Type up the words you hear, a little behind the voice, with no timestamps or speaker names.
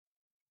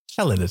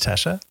Hello,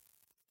 Natasha.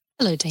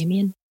 Hello,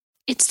 Damien.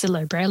 It's the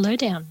Lowbrow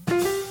Lowdown.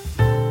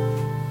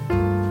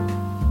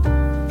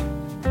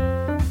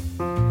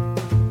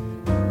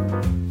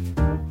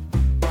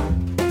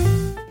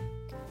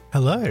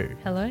 Hello.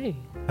 Hello.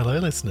 Hello,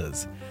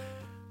 listeners.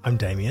 I'm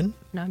Damien,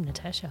 And I'm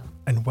Natasha.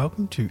 and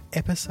welcome to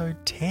episode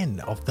 10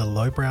 of the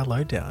Lowbrow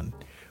Lowdown.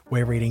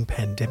 We're reading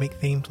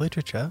pandemic-themed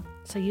literature,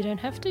 So you don't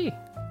have to.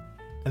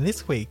 and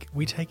this week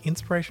we take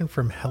inspiration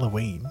from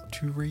Halloween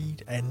to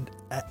read a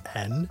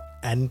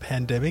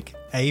pandemic.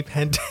 Hey,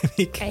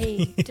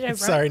 did I write?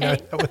 Sorry, no,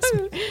 Hey, that was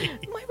no.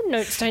 My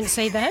notes don't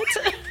say that.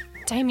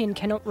 Damien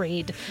cannot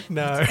read.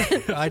 no.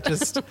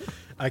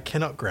 I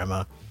cannot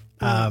grammar.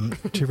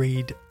 To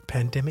read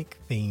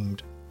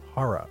pandemic-themed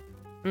horror.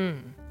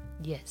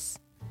 Yes.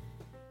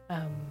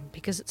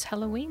 Because it's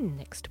Halloween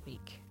next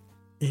week.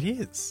 It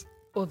is.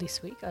 Or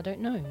this week, I don't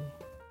know.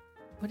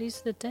 What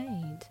is the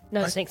date?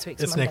 No, it's next week.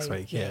 It's Monday. next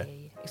week, yeah.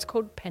 It's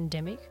called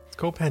Pandemic. It's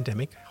called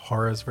Pandemic,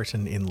 Horrors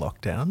Written in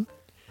Lockdown.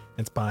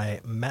 It's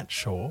by Matt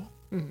Shaw.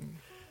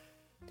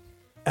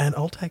 And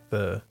I'll take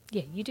the...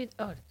 Yeah, you did.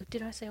 Oh,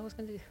 did I say I was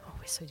going to do? Oh,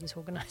 we're so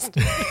disorganised.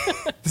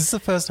 This is the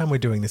first time we're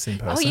doing this in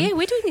person. Oh, yeah,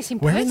 we're doing this in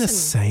We're person. in the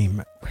same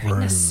room. We're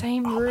in the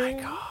same Oh, room.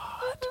 my God.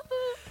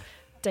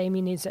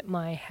 Damien is at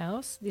my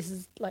house. This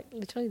is like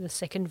literally the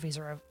second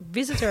visitor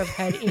I've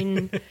had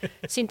in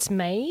since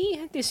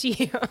May this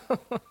year.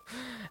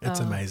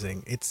 It's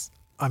amazing.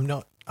 I'm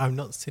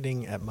not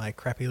sitting at my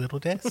crappy little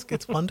desk.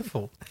 It's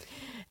wonderful.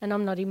 And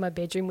I'm not in my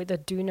bedroom with a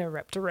doona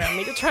wrapped around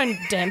me to try and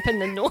dampen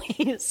the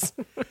noise.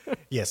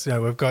 Yes,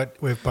 no,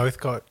 we've both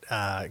got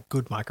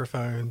good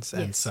microphones,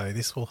 and Yes. so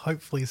this will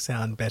hopefully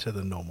sound better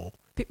than normal.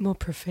 Bit more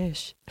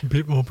profesh. A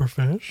bit more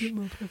profesh. Bit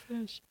more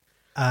profesh.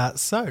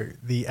 So,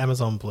 the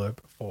Amazon blurb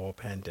for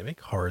Pandemic,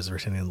 Horrors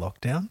Written in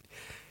Lockdown.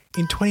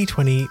 In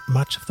 2020,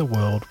 much of the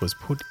world was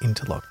put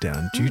into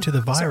lockdown due to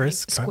the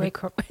virus. Square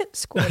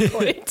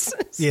quotes.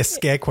 Yes,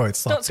 scare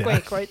quotes. Not Lockdown.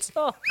 square quotes.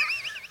 Oh,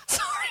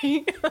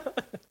 sorry.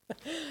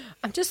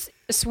 I'm just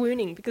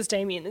swooning because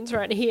Damien is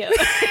right here.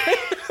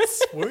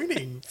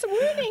 Swooning.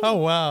 Swooning. Oh,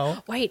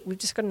 wow. Wait, we've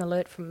just got an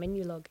alert from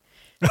Menu Log.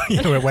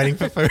 Yeah, we're waiting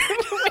for food.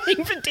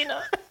 Waiting for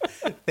dinner.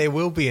 There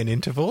will be an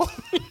interval.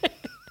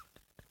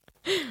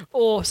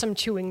 Or some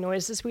chewing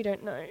noises, we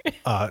don't know.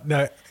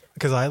 No,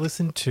 because I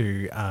listened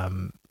to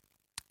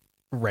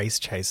Race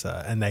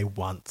Chaser, and they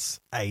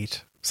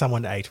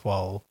someone ate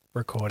while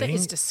recording. That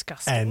is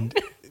disgusting. And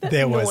That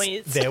there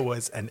noise.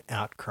 was an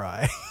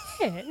outcry.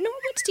 Yeah, no one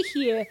wants to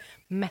hear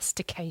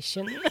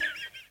mastication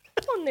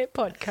on their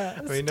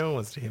podcast. I mean, no one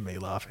wants to hear me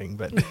laughing,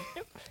 but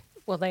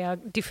Well, they are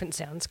different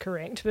sounds,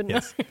 correct? But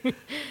yes.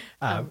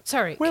 no.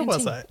 Sorry. Where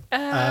was continue.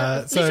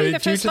 I? So, literally the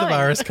due first to the line.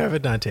 virus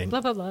COVID-19,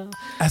 Blah, blah, blah.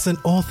 as an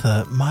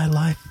author, my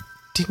life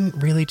didn't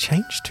really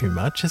change too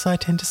much, as I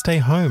tend to stay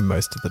home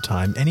most of the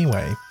time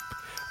anyway.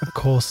 Of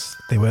course,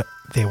 there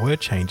were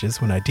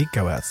changes when I did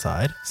go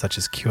outside, such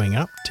as queuing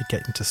up to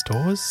get into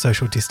stores,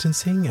 social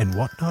distancing and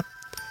whatnot.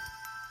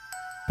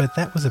 But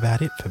that was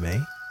about it for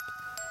me.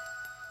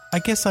 I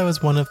guess I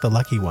was one of the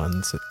lucky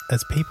ones,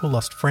 as people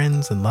lost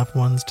friends and loved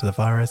ones to the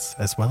virus,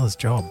 as well as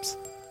jobs.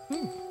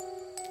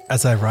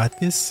 As I write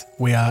this,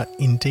 we are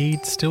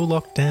indeed still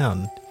locked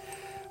down.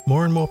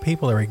 More and more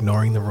people are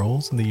ignoring the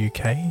rules in the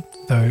UK,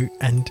 though,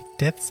 and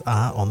deaths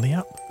are on the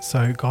up.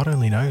 So God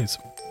only knows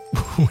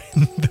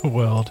when the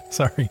world,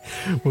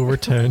 will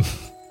return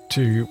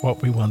to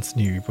what we once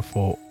knew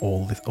before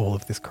all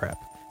of this crap.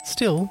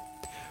 Still,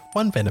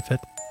 one benefit,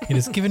 it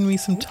has given me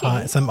some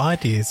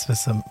ideas for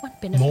some One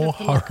benefit more of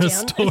the horror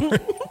lockdown. stories.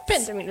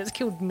 Pandemic has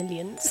killed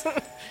millions.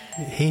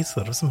 Here's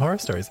thought of some horror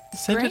stories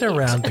centered Great.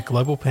 around the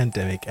global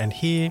pandemic, and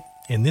here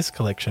in this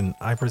collection,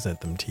 I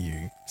present them to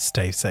you.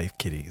 Stay safe,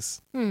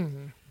 kiddies.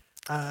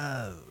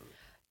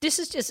 This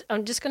is just,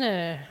 I'm just going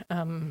to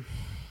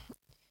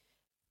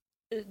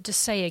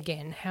just say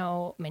again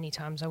how many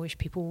times I wish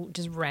people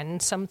just ran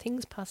some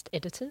things past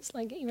editors.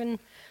 Like even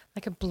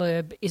like a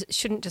blurb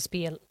shouldn't just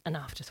be an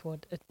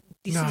afterthought.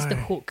 This is the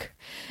No. hook.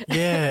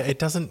 Yeah, it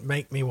doesn't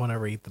make me want to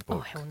read the Oh,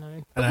 book. hell no.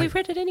 And But I- we've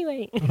read it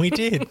anyway. We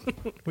did.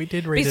 We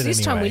did read Because it this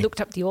anyway. time we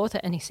looked up the author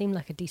and he seemed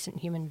like a decent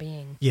human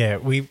being. Yeah,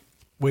 we've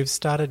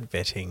started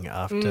vetting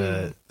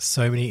after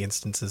so many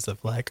instances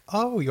of like,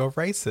 oh, you're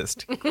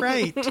racist.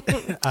 Great.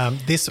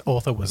 This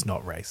author was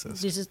not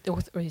racist. The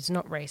author is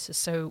not racist,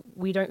 so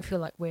we don't feel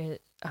like we're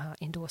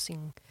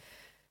endorsing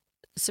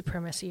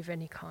supremacy of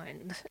any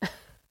kind.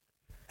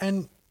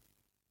 And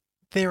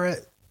there are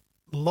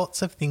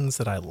lots of things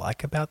that I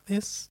like about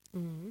this.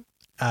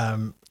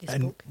 This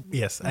book.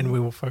 Yes, and we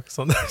will focus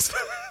on those.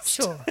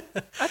 Sure.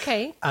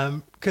 Okay.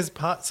 Because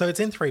so it's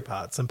in 3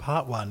 parts, and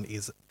part 1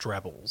 is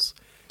Drabbles.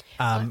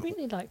 I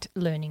really liked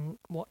learning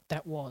what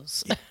that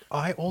was.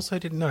 I also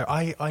didn't know.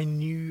 I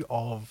knew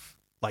of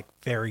like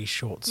very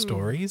short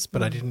stories,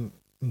 but I didn't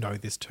know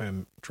this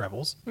term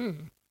Drabbles.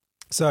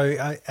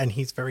 So, and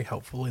he's very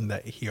helpful in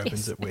that he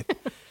opens it with,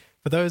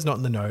 for those not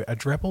in the know, a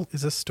drabble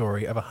is a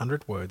story of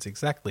 100 words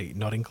exactly,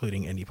 not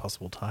including any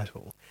possible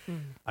title.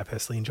 I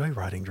personally enjoy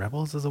writing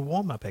drabbles as a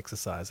warm-up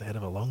exercise ahead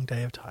of a long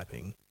day of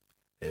typing.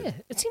 Yeah,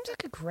 it seems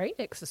like a great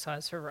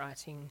exercise for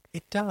writing.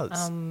 It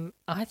does.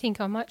 I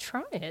think I might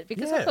try it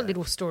because Yeah. I've got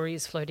little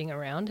stories floating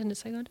around and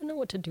it's like I don't know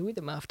what to do with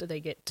them after they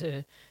get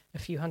to a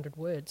few hundred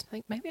words.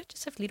 Like maybe I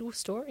just have little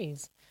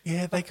stories.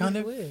 Yeah, they kind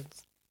of,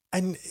 words.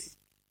 and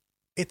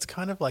it's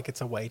kind of like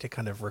it's a way to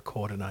kind of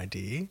record an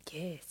idea.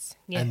 Yes.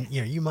 Yeah. And,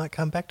 you might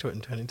come back to it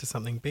and turn it into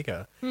something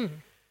bigger. Did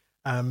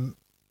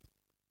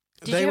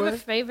they you have were- a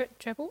favourite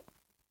treble?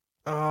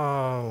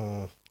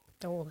 Oh,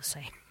 They're all the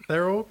same.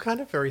 they're all kind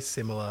of very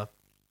similar.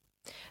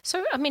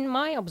 So, I mean,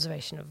 my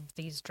observation of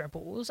these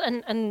Drebbles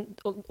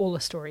and all the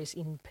stories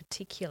in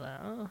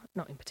particular,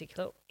 not in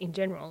particular, in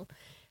general,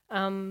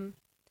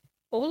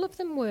 all of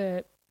them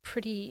were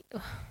pretty,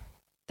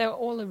 they were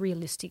all a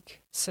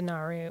realistic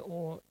scenario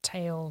or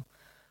tale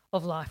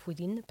of life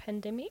within the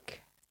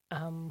pandemic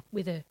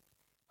with a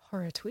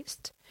horror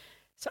twist.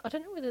 So I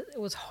don't know whether it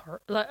was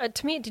horror. Like,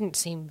 to me, it didn't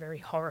seem very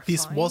horrifying.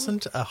 This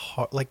wasn't a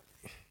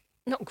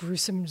Not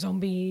gruesome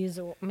zombies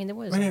or, I mean, there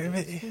was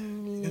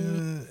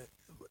zombies.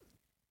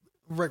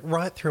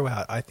 right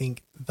throughout. I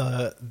think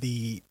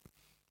the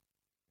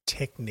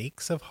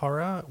techniques of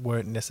horror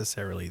weren't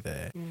necessarily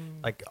there.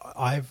 Like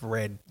I've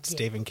read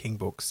Stephen King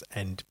books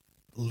and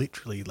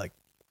literally like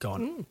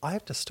gone, I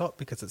have to stop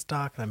because it's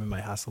dark and I'm in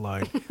my house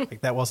alone.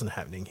 Like that wasn't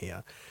happening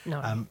here.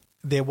 No.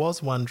 There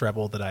was one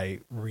Drabble that I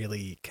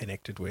really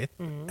connected with,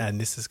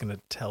 and this is going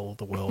to tell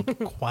the world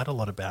quite a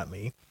lot about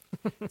me.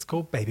 It's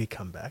called Baby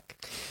Come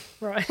Back.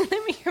 Right.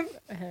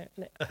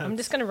 I'm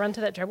just going to run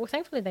to that Drabble.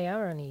 Thankfully, they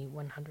are only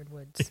 100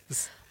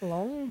 words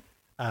long.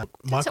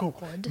 Michael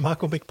odd.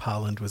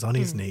 McParland was on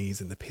his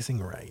knees in the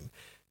pissing rain.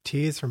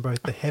 Tears from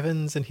both the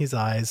heavens and his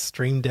eyes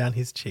streamed down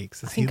his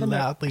cheeks as he think I know.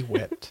 loudly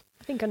wept.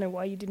 I think I know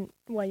why you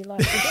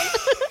liked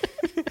it.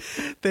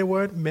 There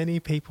weren't many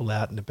people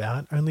out and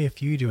about, only a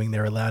few doing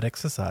their allowed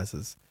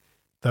exercises.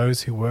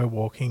 Those who were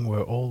walking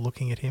were all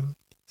looking at him.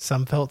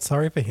 Some felt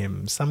sorry for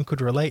him, some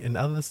could relate, and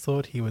others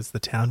thought he was the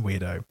town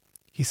weirdo.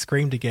 He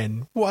screamed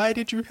again, "Why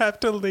did you have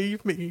to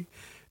leave me?"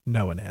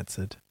 No one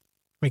answered.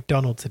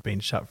 McDonald's had been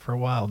shut for a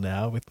while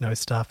now, with no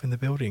staff in the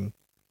building.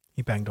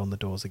 He banged on the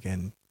doors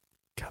again.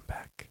 Come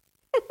back.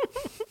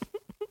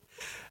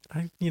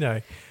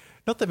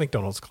 Not that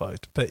McDonald's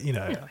closed, but,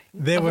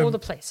 there of were... all the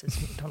places,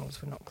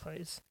 McDonald's would not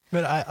close.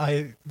 But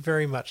I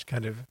very much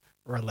kind of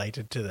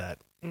related to that,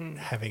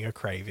 having a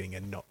craving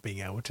and not being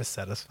able to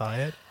satisfy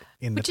it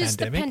in Which the is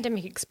pandemic. the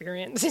pandemic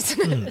experience,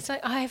 isn't it? It's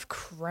like I've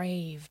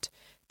craved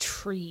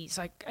trees.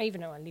 Like even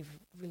though I live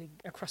really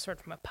across the road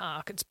from a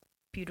park, it's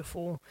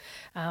beautiful.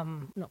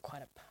 Not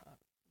quite a park,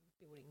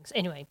 buildings.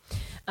 Anyway,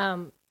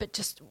 but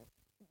just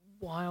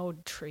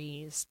wild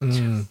trees.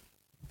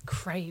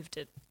 Craved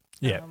it.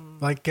 Yeah,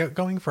 like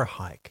going for a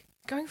hike.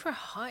 Going for a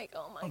hike.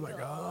 Oh my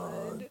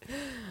god.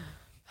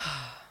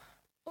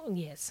 Oh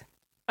yes.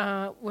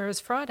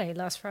 Whereas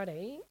last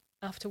Friday,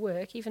 after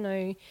work, even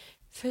though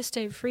first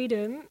day of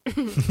freedom,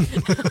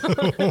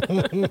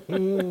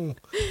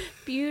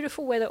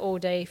 beautiful weather all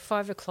day,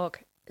 5:00,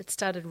 it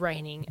started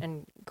raining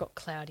and got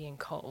cloudy and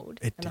cold.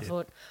 It and did. I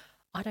thought,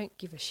 I don't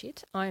give a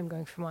shit. I am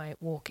going for my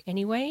walk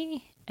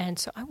anyway. And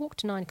so I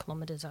walked 9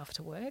 kilometres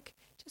after work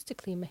just to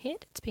clear my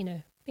head. It's been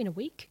a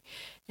week.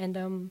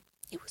 And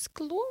it was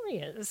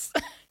glorious.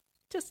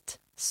 Just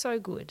so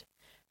good.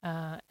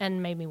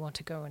 And made me want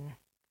to go and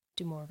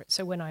do more of it.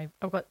 So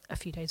I've got a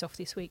few days off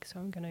this week, so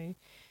I'm going to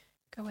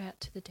go out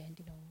to the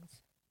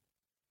Dandenongs.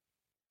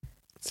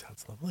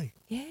 Sounds lovely.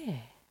 Yeah,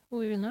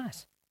 will be really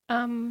nice.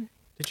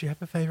 Did you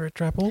have a favourite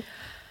Drabble?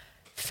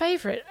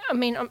 Favourite? I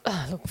mean,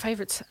 look,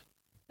 favourite's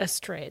a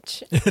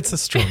stretch. It's a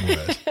strong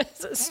word.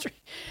 It's a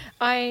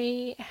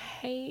I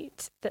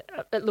hate that.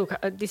 Look,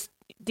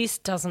 this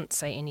doesn't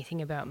say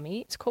anything about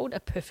me. It's called A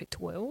Perfect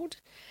World.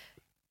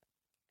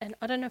 And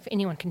I don't know if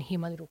anyone can hear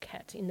my little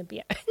cat in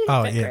the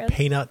Oh, background. yeah.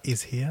 Peanut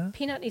is here.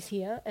 Peanut is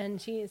here,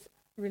 and she is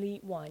really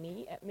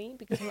whiny at me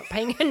because I'm not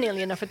paying her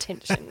nearly enough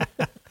attention.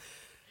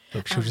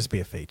 Look, she'll just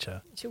be a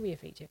feature. She'll be a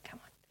feature. Come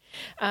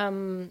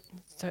on.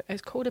 So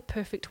it's called A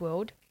Perfect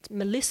World.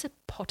 Melissa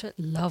Potter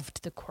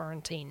loved the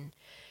quarantine.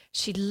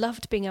 She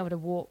loved being able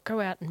to go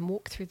out and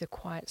walk through the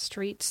quiet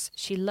streets.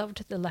 She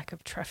loved the lack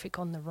of traffic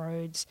on the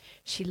roads.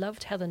 She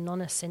loved how the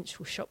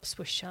non-essential shops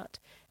were shut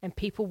and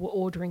people were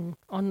ordering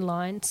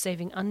online,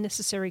 saving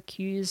unnecessary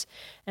queues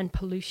and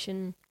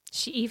pollution.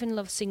 She even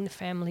loved seeing the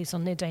families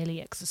on their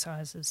daily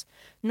exercises.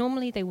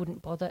 Normally they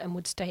wouldn't bother and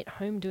would stay at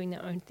home doing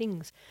their own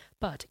things,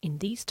 but in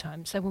these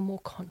times they were more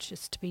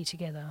conscious to be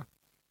together.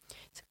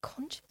 Is it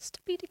conscious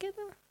to be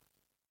together?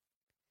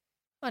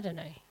 I don't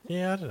know.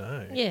 Yeah, I don't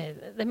know. Yeah,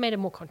 they made a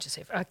more conscious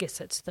effort. I guess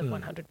that's the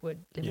 100-word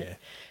limit. Yeah.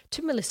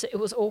 To Melissa, it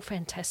was all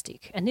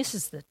fantastic. And this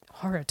is the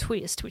horror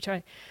twist, which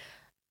I,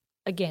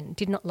 again,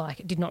 did not like.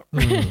 It did not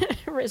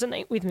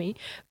resonate with me,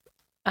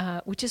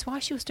 which is why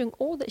she was doing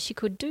all that she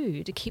could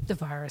do to keep the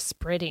virus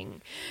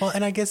spreading. Well,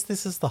 and I guess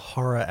this is the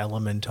horror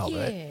element of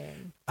it.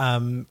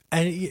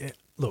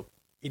 Look,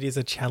 it is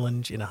a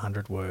challenge in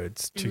 100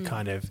 words to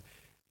kind of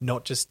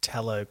not just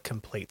tell a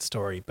complete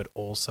story, but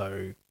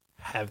also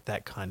have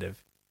that kind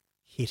of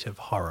hit of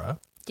horror.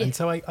 Yeah. And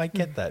so I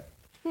get that.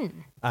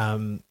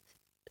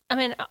 I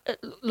mean,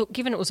 look,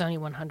 given it was only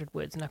 100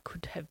 words and I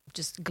could have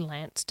just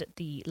glanced at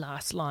the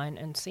last line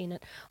and seen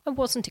it, I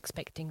wasn't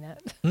expecting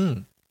that.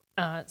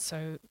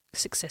 So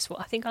successful.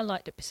 I think I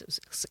liked it because it was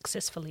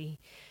successfully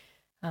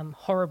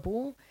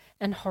horrible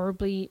and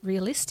horribly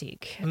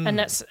realistic. And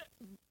that's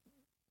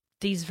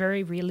these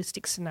very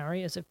realistic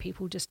scenarios of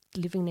people just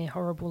living their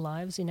horrible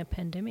lives in a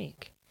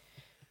pandemic.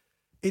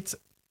 And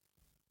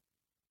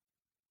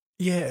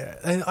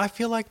I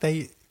feel like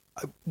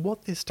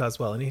what this does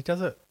well, and he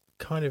does it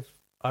kind of,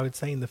 I would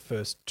say in the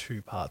first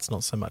two parts,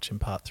 not so much in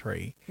part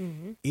three,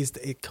 is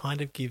that it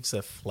kind of gives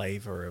a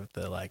flavour of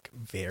the like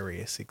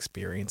various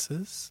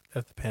experiences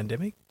of the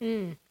pandemic.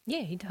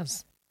 Yeah, he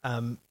does.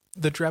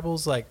 The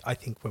Drabbles, like, I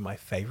think were my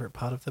favourite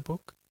part of the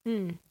book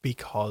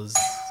because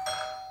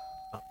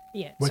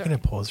we're going to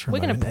pause for a moment. We're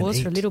going to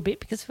pause for a little bit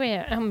because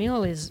our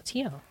meal is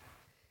here.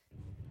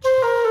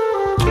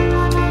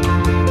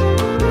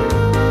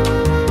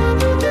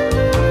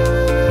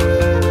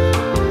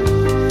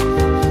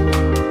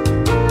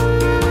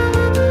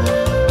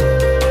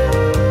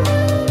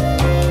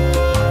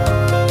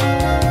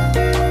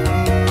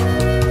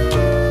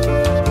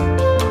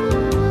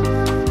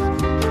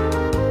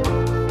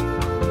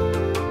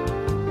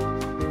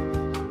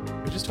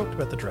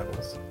 About the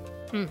Drabbles.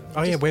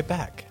 Oh yeah, we're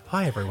back.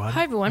 Hi everyone.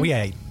 Hi everyone. We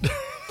ate.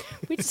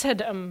 We just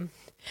had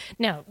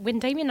now when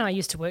Damien and I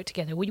used to work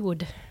together, we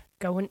would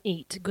go and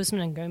eat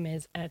Guzman and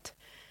Gomez at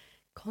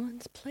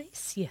Collins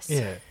Place. Yes.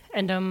 Yeah.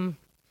 And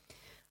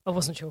I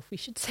wasn't sure if we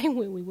should say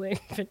where we were,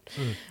 but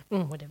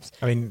whatever.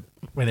 I mean,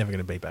 we're never going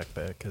to be back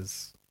there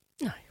because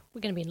no,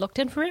 we're going to be in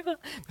lockdown forever.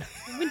 No,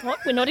 we're not.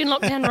 We're not in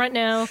lockdown right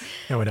now.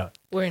 No, we're not.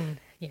 We're in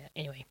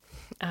Anyway,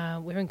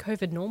 we're in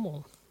COVID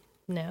normal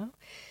now.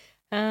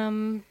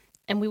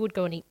 And we would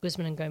go and eat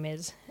Guzman and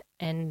Gomez,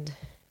 and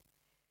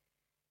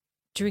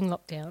during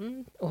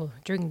lockdown, or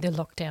during the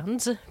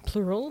lockdowns,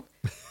 plural,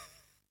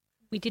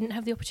 we didn't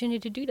have the opportunity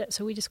to do that,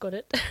 so we just got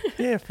it.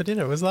 Yeah, for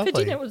dinner. It was lovely. For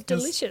dinner, it was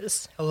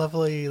delicious. A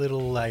lovely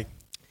little, like,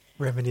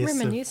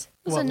 reminisce.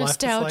 It was a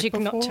nostalgic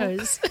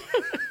nachos.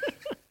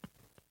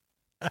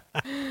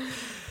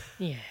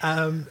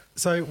 Yeah.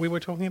 So we were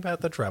talking about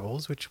the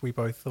Drabbles, which we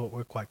both thought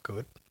were quite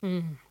good.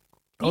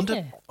 On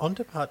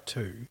to part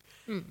two,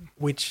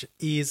 which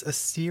is a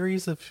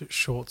series of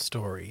short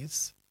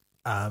stories,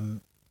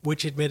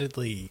 which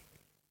admittedly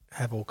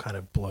have all kind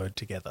of blurred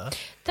together.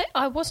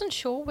 I wasn't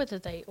sure whether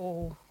they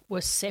all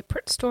were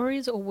separate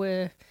stories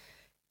or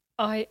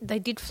they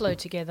did flow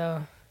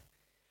together,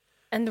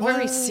 and they're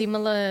very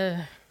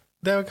similar.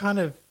 They were kind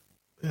of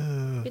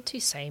a bit too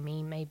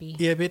samey, maybe.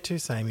 Yeah, a bit too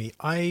samey.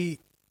 I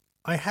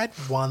had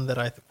one that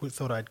I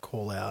thought I'd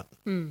call out.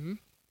 I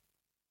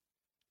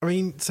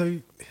mean, so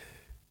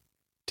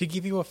to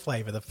give you a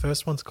flavour, the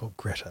first one's called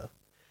Greta.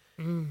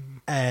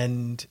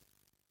 And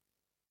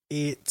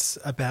it's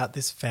about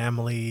this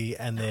family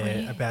and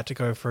they're about to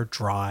go for a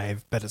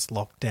drive, but it's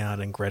locked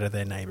down, and Greta,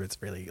 their neighbour, is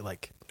really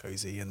like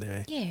nosy, and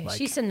they're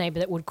she's a neighbour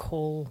that would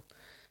call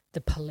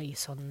the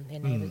police on their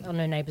neighbours, on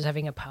her neighbours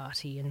having a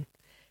party and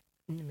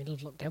in the middle of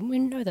lockdown. We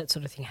know that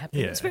sort of thing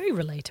happens. It's very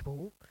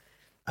relatable.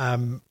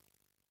 And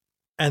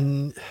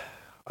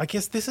I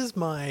guess this is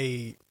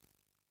my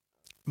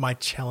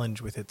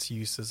challenge with its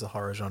use as a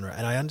horror genre.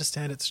 And I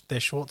understand they're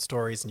short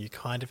stories and you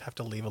kind of have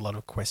to leave a lot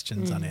of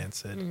questions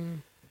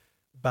unanswered.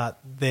 But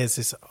there's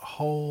this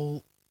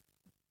whole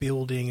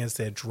building as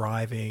they're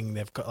driving.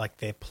 They've got like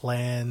their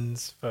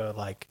plans for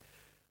like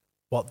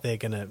what they're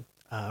going to...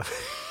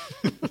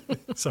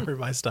 sorry,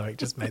 my stomach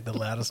just made the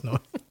loudest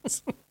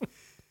noise.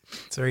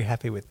 It's very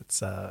happy with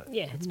its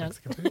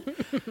Mexican food.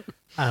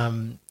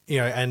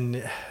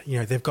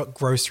 They've got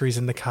groceries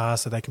in the car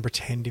so they can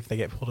pretend if they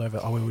get pulled over,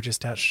 we were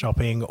just out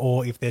shopping,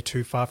 or if they're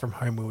too far from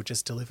home, we were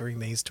just delivering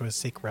these to a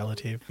sick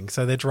relative.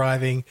 So they're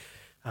driving.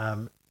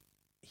 I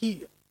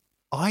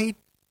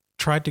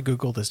tried to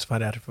Google this to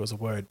find out if it was a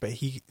word, but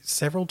he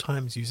several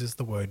times uses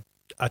the word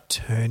a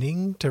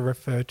turning to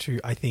refer to,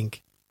 I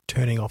think,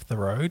 turning off the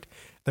road.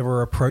 They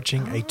were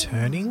approaching a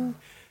turning.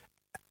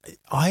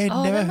 I had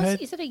never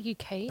heard. Is it a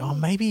UK? Oh,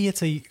 maybe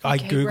it's a. I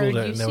googled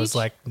it and there was usage?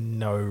 like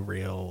no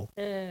real.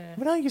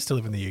 When I used to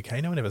live in the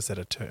UK, no one ever said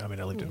a turn. I mean,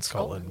 I lived in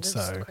Scotland,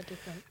 so quite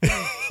different.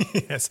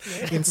 yes.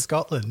 Yeah. In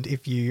Scotland,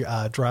 if you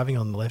are driving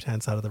on the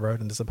left-hand side of the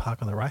road and there's a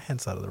park on the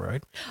right-hand side of the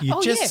road, you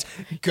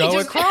go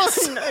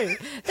across. No,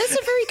 that's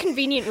a very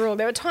convenient rule.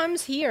 There are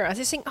times here I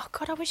just think, oh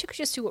God, I wish I could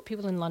just do what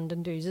people in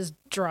London do, just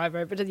drive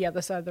over to the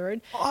other side of the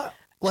road.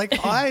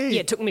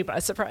 It took me by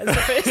surprise the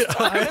first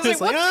time. I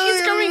was like, what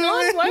is going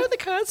on? Why are the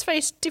cars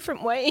faced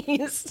different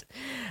ways?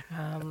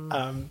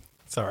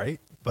 Sorry,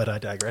 but I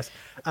digress.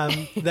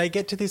 They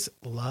get to this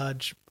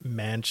large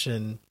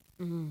mansion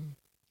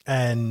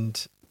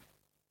and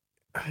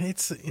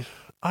it's,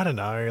 I don't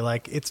know,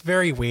 like it's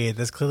very weird.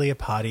 There's clearly a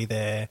party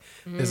there.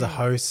 There's a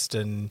host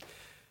and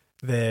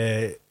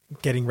they're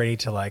getting ready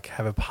to like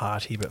have a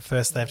party, but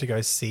first they have to go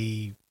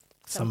see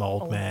some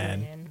old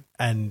man.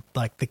 And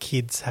like the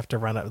kids have to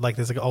run up, like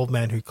there's an old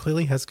man who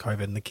clearly has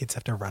COVID and the kids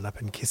have to run up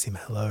and kiss him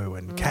hello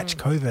and catch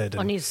COVID.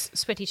 On his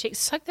sweaty cheeks.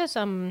 It's like those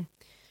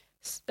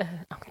I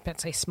was about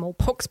to say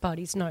smallpox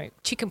parties. No,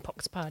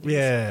 chickenpox parties.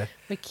 Yeah.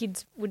 Where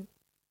kids would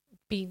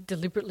be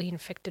deliberately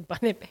infected by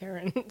their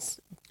parents,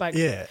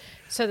 Yeah.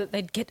 so that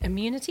they'd get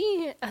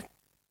immunity.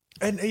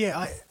 And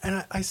yeah,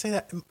 I say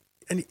that,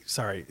 and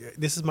sorry,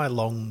 this is my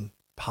long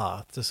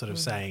path to sort of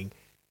saying,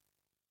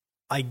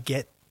 I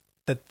get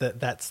that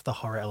that's the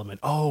horror element.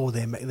 Oh,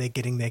 they're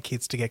getting their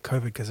kids to get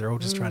COVID because they're all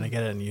just trying to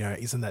get it, and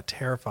isn't that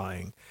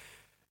terrifying?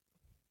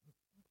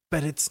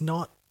 But it's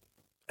not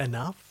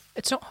enough.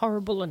 It's not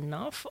horrible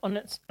enough on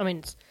its. I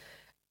mean,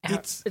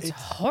 it's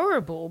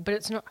horrible, but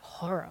it's not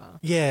horror.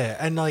 Yeah,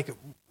 and like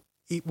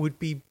it would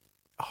be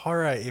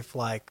horror if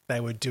like they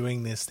were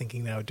doing this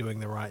thinking they were doing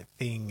the right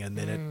thing, and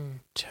then it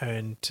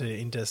turned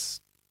into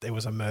there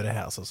was a murder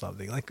house or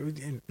something. Like,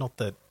 not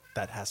that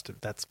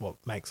that's what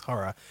makes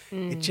horror.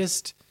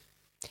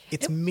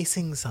 It's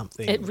missing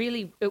something.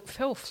 It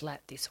fell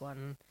flat, this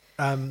one.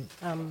 Oh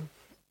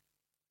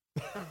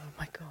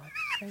my God,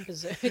 I'm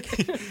berserk.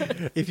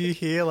 If you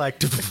hear like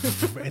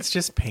it's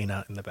just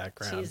Peanut in the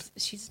background.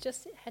 She's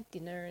just had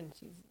dinner and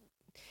she's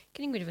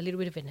getting rid of a little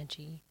bit of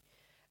energy.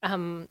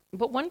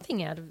 But one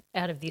thing out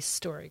of this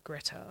story,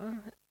 Greta,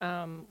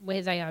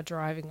 where they are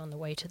driving on the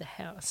way to the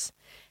house,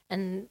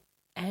 and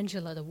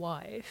Angela, the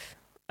wife,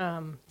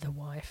 the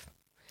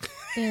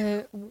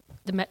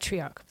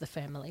matriarch of the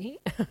family,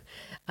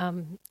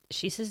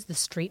 she says the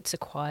streets are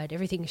quiet,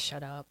 everything's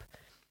shut up,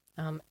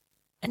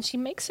 and she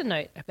makes a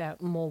note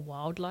about more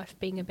wildlife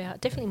being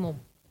about, definitely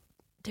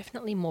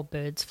more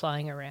birds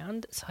flying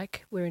around. It's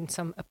like we're in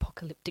some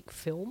apocalyptic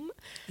film.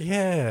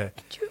 Yeah.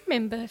 Do you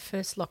remember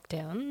first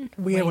lockdown?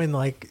 Yeah, when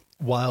like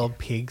wild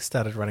pigs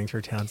started running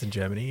through towns in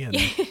Germany. And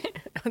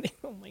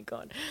oh my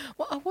God.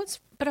 Well, I was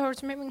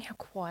remembering how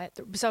quiet.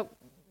 So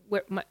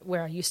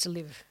where I used to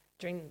live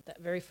during that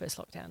very first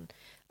lockdown,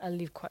 I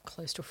lived quite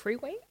close to a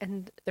freeway,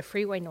 and the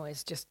freeway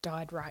noise just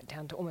died right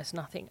down to almost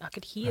nothing. I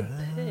could hear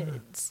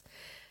birds.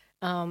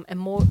 And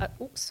more,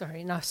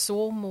 and I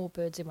saw more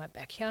birds in my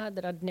backyard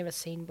that I'd never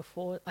seen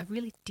before. I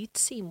really did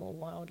see more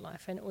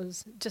wildlife, and it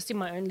was just in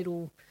my own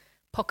little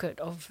pocket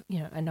of,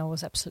 and I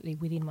was absolutely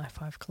within my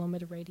 5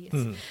 kilometre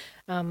radius.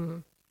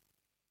 I'm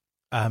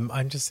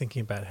just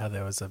thinking about how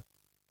there was a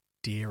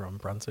deer on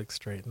Brunswick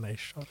Street and they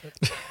shot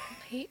it.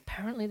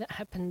 Apparently that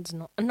happens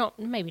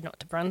maybe not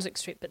to Brunswick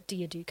Street, but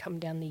deer do come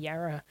down the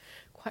Yarra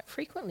quite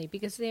frequently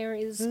because there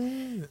is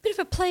a bit of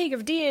a plague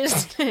of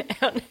deers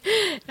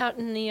out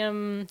in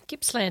the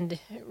Gippsland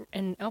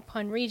and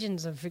Alpine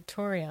regions of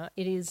Victoria.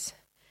 It is,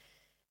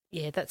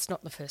 that's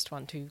not the first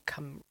one to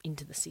come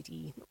into the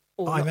city,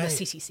 or the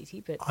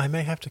city, but I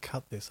may have to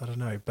cut this, I don't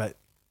know, but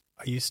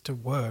I used to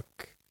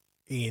work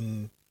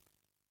in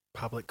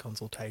public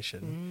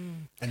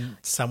consultation and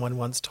someone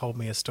once told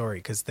me a story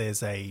because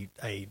there's a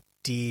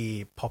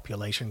deer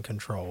population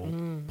control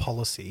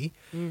policy,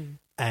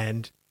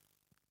 and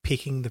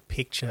picking the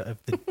picture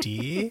of the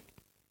deer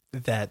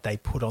that they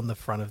put on the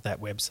front of that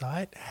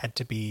website had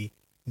to be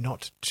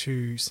not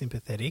too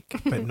sympathetic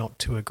but not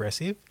too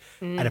aggressive.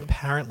 And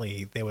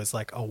apparently there was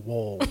like a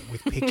wall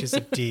with pictures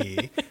of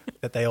deer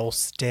that they all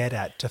stared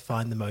at to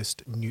find the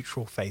most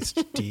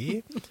neutral-faced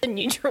deer. The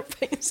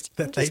neutral-faced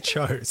that they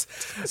chose.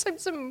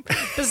 Some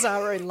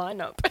bizarro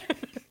lineup.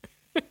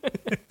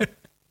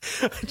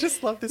 I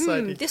just love this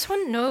idea. This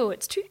one,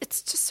 it's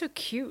just so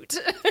cute.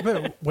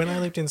 But when I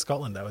lived in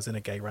Scotland, I was in a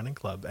gay running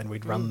club and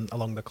we'd run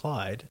along the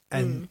Clyde,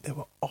 and there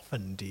were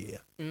often deer.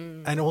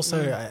 And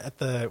also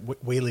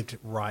we lived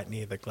right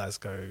near the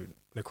Glasgow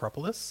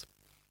necropolis,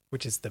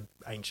 which is the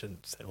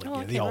ancient,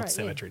 the old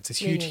cemetery. It's this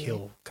huge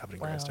hill covered in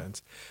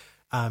gravestones.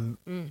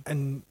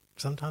 And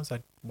sometimes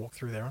I'd walk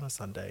through there on a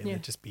Sunday and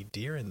there'd just be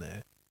deer in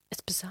there.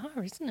 It's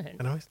bizarre, isn't it?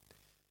 And I was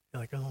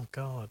like, oh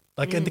God.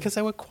 And because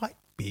they were quite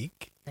big.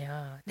 They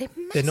are. They're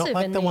massive. They're not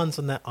like the ones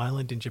on that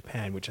island in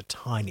Japan, which are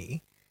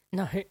tiny.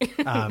 No.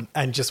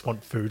 And just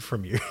want food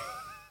from you.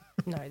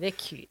 No, they're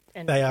cute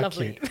and they are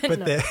lovely. Cute,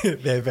 but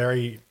they're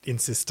very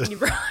insistent. You're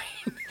right.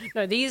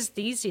 No, these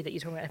deer that you're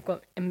talking about have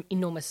got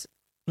enormous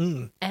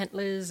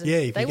antlers. And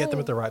if you get them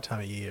at the right time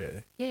of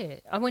year. Yeah.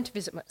 I went to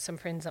visit some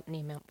friends up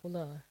near Mount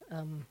Buller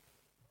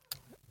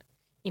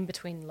in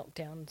between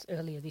lockdowns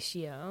earlier this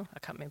year. I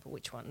can't remember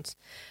which ones.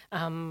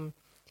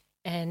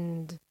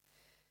 And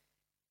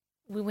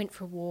we went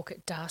for a walk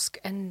at dusk,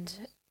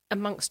 and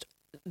amongst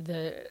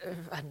the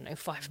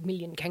 5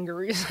 million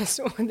kangaroos I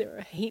saw, there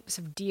were heaps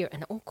of deer,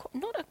 and all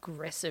not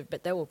aggressive,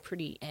 but they were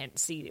pretty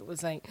antsy. It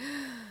was like,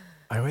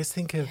 I always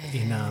think of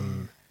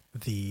in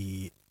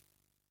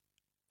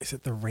is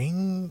it The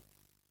Ring?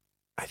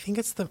 I think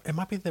it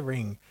might be The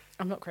Ring.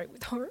 I'm not great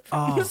with horror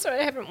films, so I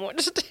haven't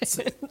watched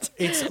it.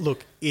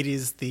 It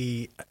is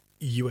the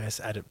US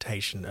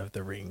adaptation of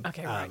The Ring.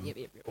 Okay, right, yep.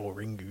 Or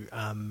Ringu.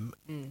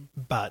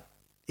 But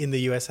in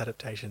the US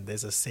adaptation,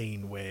 there's a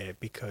scene where,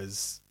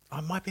 because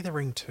it might be The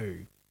Ring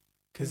 2,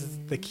 because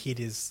the kid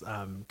is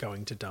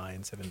going to die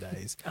in 7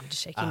 days. I'm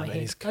just shaking my head.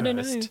 And he's cursed. I don't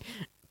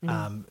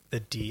know. The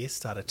deer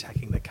start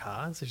attacking the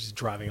car, so she's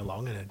driving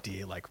along and a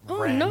deer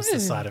rams the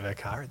side of her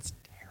car. It's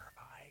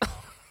terrifying.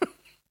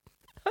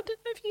 I don't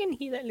know if you can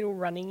hear that little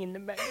running in the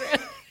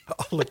background.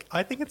 Look,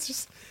 I think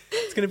it's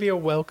going to be a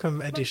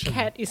welcome addition.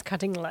 Cat is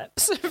cutting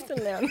laps of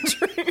the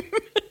lounge room.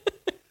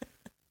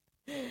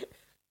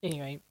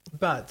 Anyway.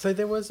 But so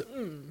there was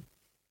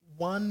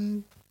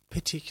one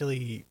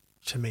particularly,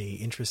 to me,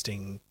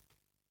 interesting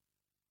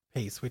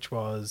piece, which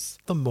was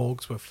the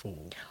morgues were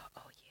full.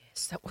 Oh,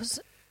 yes. That was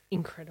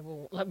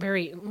incredible. Like,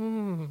 very...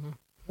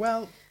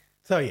 Well,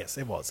 so yes,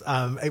 it was.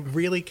 It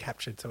really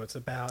captured. So it's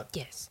about...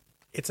 Yes.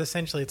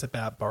 It's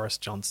about Boris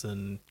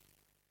Johnson.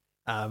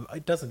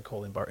 It doesn't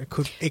call him Boris.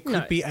 It could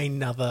No. be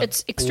another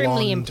It's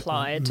extremely blonde,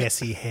 implied.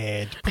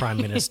 messy-haired Prime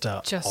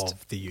Minister Just-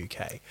 of the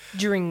UK.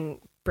 During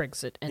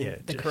Brexit and Yeah,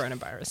 the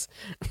coronavirus.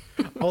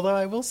 Although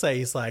I will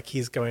say,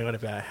 he's going on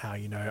about how,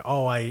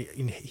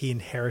 he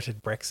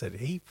inherited Brexit.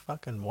 He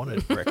fucking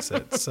wanted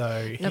Brexit,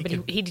 so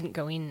He didn't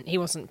go in. He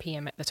wasn't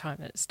PM at the time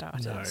that it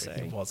started. No, so.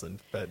 he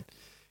wasn't. But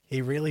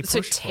he really So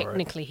pushed for it.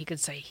 technically, he could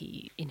say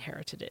he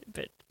inherited it,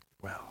 but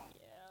Well,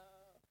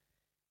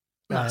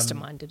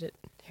 masterminded it.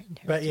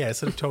 but yeah,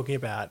 sort of talking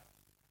about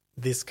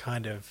this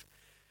kind of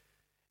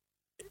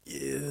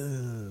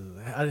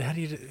how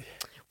do you?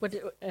 What,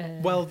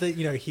 Well,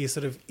 he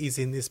sort of is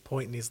in this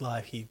point in his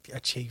life. He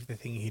achieved the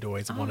thing he'd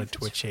always wanted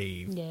to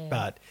achieve, yeah.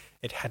 but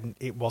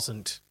it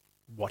wasn't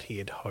what he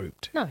had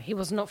hoped. no, he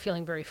was not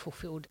feeling very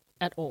fulfilled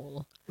at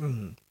all.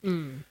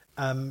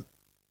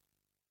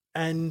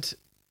 And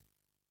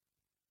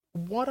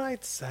what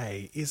I'd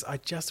say is I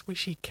just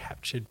wish he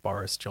captured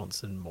Boris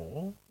Johnson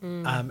more.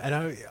 And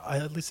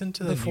I listened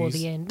to the Before news.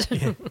 the end.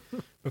 Yeah,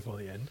 before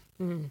the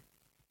end.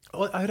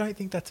 Well, I don't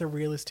think that's a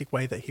realistic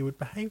way that he would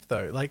behave,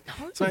 though. Like,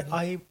 so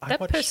I That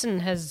watched, person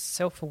has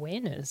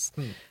self-awareness.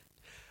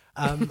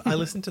 I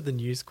listen to the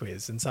news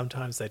quiz, and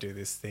sometimes they do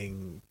this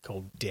thing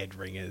called Dead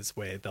Ringers,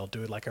 where they'll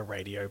do like a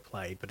radio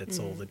play, but it's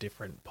all the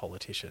different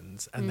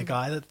politicians. And the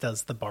guy that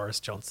does the Boris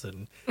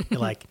Johnson,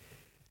 like,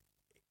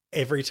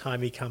 every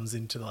time he comes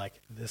into like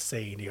the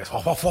scene, he goes,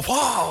 wah, wah, wah,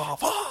 wah,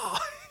 wah.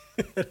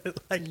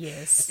 Like,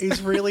 Yes.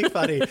 it's really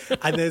funny.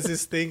 And there was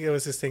this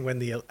thing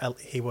when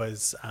he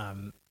was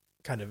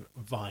kind of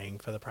vying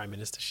for the prime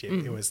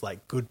ministership. It was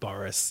like good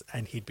Boris,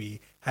 and he'd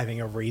be having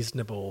a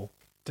reasonable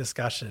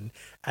discussion,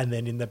 and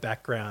then in the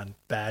background,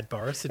 bad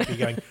Boris would be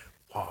going,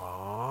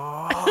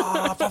 wah,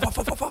 wah, wah,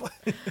 wah,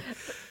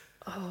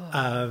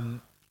 wah.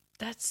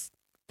 That's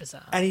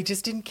bizarre. And he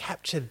just didn't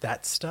capture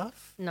that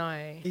stuff.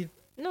 No. He-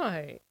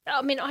 No.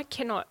 I mean, I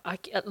cannot...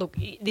 look,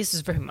 this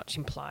is very much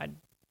implied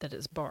that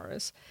it's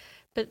Boris,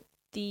 but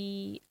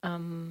the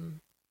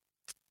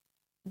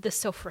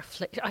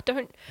self-reflection... I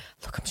don't...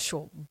 Look, I'm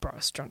sure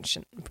Boris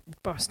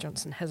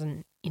Johnson has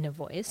an inner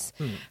voice,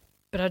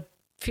 but I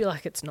feel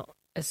like it's not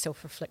as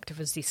self-reflective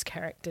as this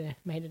character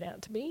made it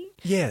out to be.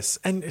 Yes,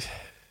 and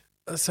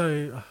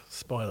so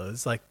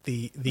spoilers, like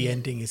the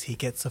ending is he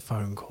gets a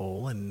phone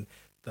call and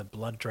the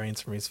blood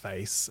drains from his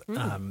face.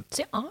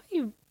 See,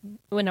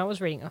 when I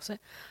was reading, I was like,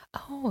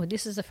 oh,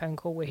 this is a phone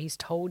call where he's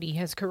told he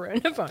has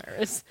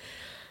coronavirus.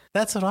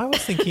 That's what I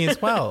was thinking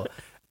as well.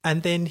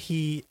 And then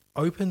he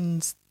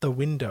opens the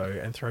window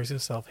and throws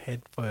himself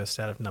head first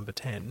out of number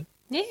 10.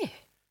 Yeah.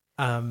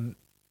 And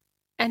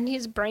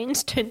his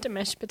brain's turned to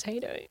mashed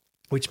potato.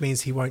 Which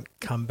means he won't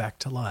come back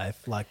to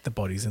life like the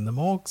bodies in the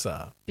morgues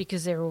are.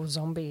 Because they're all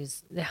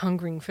zombies. They're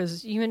hungering for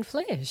human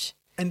flesh.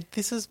 And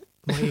this is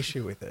my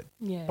issue with it.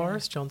 Yeah.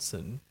 Boris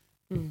Johnson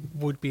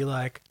would be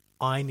like,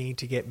 I need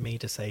to get me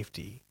to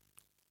safety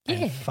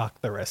and fuck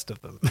the rest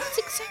of them. That's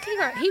exactly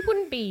right. He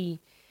wouldn't be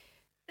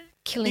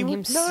killing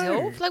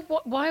himself. no. Like,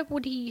 why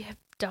would he have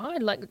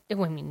died? Like,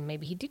 well, I mean,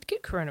 maybe he did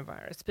get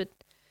coronavirus, but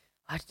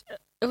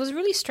it was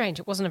really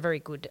strange. It wasn't a very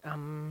good...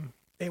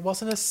 It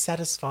wasn't a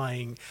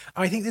satisfying...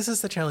 I think this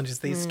is the challenge, is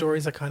these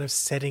stories are kind of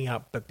setting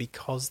up, but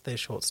because they're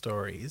short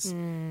stories,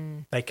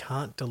 they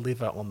can't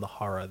deliver on the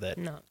horror that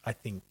I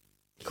think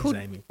he's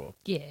aiming for.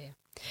 Yeah.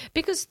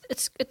 Because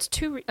it's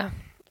too...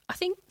 I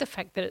think the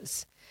fact that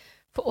it's...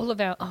 For all of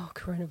our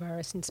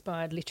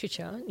coronavirus-inspired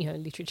literature,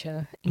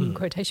 literature in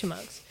quotation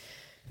marks,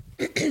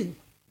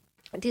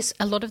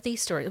 a lot of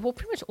these stories... Well,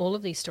 pretty much all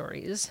of these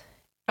stories,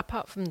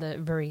 apart from the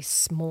very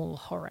small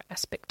horror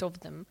aspect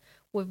of them,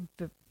 were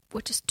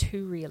just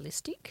too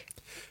realistic.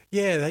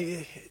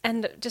 Yeah,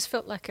 And it just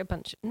felt like a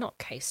bunch, not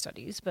case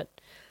studies,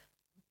 but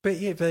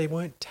they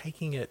weren't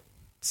taking it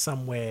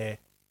somewhere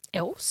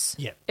else.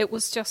 Yeah. It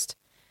was just,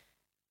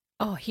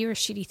 here are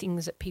shitty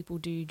things that people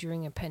do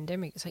during a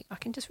pandemic. It's like, I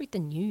can just read the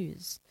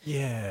news.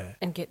 Yeah.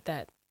 And get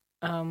that.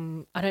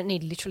 I don't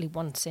need literally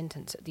one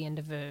sentence at the end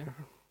of a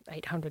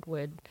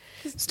 800-word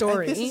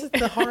story.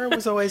 The horror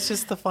was always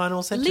just the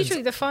final sentence.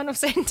 Literally the final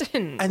sentence.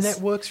 And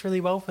that works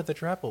really well for the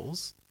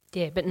Drabbles.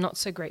 Yeah, but not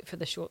so great for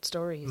the short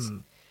stories.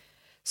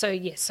 So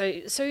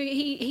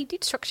he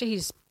did structure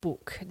this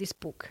book,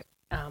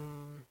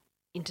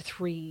 into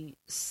 3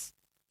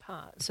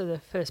 parts. So the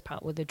first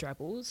part were the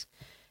Drabbles,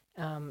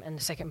 and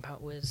the second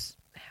part was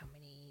how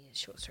many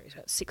short stories?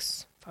 About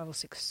 5 or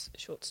 6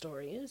 short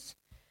stories.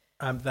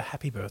 The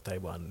Happy Birthday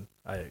one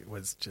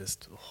was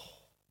just...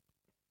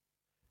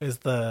 It was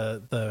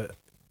the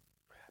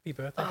happy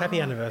birthday,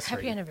 happy anniversary.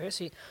 Happy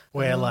anniversary.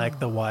 Where like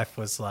the wife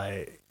was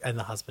like, and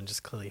the husband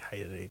just clearly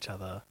hated each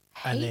other,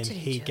 and then Hated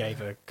he each gave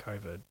her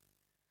COVID.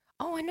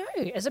 Oh, I know.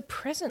 As a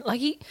present,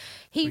 like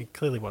He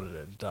clearly wanted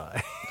her to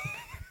die.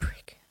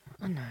 prick.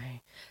 I know.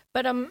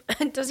 But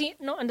does he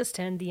not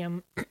understand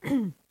the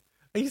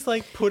He's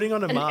like putting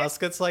on a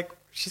mask. It's like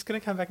she's gonna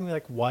come back and be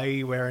like, "Why are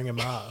you wearing a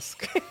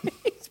mask?"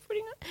 he's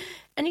putting on,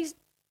 and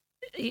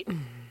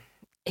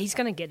he's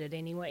gonna get it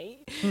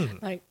anyway,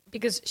 like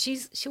because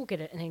she'll get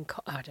it, and then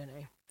I don't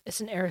know. It's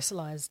an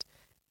aerosolized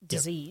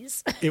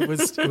disease. It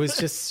was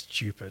just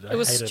stupid. I It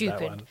was hated stupid.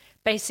 that one.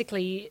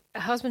 Basically, a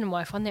husband and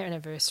wife on their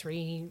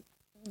anniversary.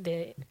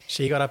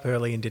 She got up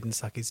early and didn't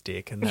suck his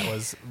dick, and that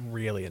was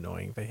really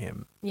annoying for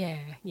him. Yeah.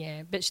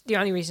 But the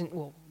only reason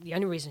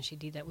she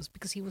did that was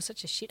because he was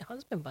such a shit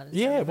husband. By the time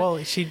Yeah, of it. well,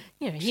 he she'd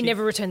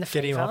never returned the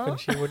get him favor. off, and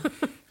she would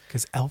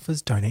because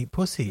alphas don't eat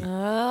pussy.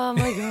 Oh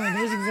my god,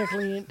 that's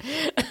exactly it.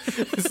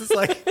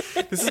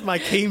 This is my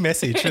key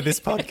message for this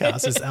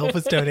podcast: is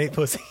alphas don't eat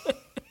pussy.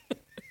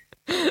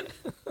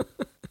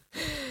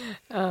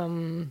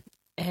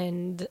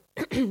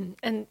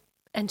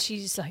 And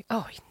she's like,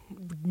 oh, he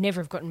would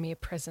never have gotten me a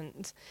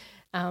present.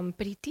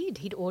 But he did.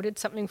 He'd ordered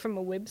something from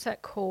a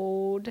website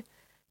called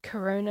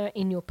Corona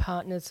in your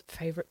partner's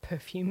favourite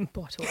perfume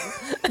bottle.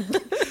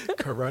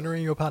 Corona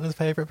in your partner's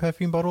favourite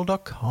perfume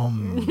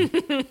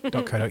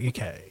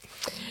bottle.com.co.uk.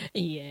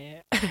 Yeah.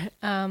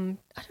 I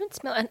don't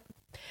smell it.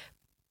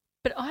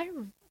 But I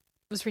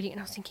was reading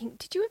and I was thinking,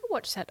 did you ever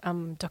watch that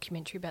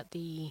documentary about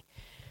the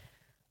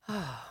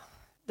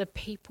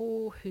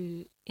people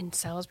who in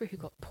Salisbury who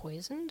got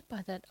poisoned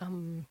by that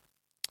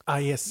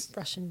Yes.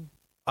 Russian?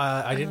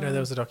 I didn't know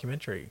there was a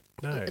documentary.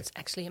 No. It's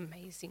actually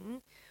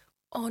amazing.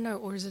 Oh no,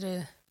 or is it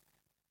a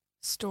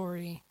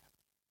story?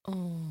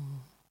 Oh,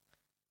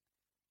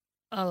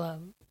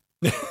 I'll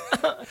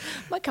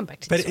might come back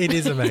to this. But it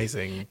is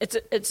amazing.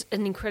 It's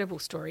an incredible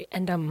story,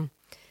 and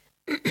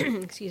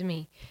excuse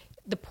me,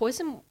 the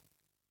poison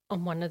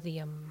on one of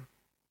the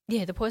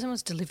the poison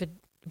was delivered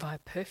via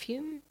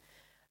perfume,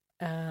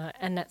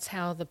 and that's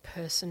how the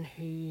person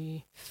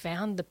who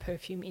found the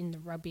perfume in the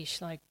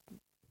rubbish, like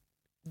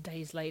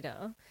days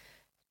later,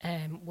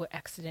 were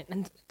accident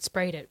and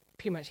sprayed it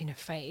pretty much in her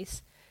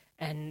face,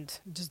 and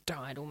just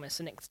died almost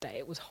the next day.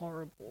 It was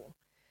horrible.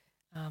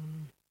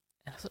 And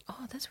I thought,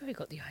 oh, that's where we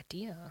got the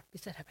idea.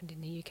 Because that happened in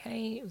the UK.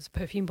 It was a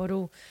perfume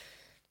bottle.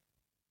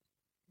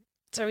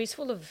 So he's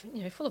full of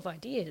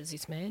ideas,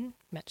 this man,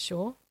 Matt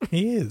Shaw.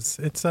 He is.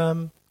 It's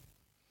Drawn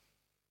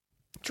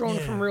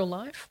from real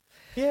life.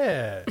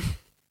 Yeah.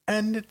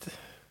 And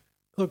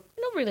look,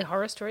 Not really a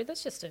horror story.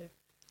 That's just a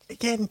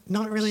again,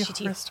 not really a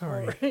shitty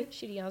horror story.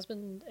 shitty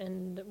husband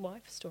and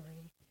wife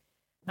story.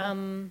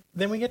 Then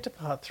we get to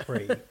part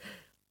 3.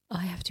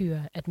 I have to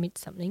admit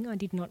something. I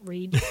did not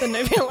read the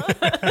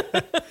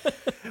novella.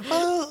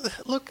 Well,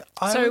 look,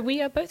 So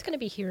we are both going to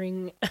be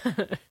hearing,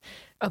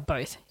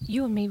 both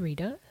you and me,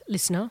 reader,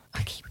 listener.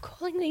 I keep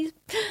calling you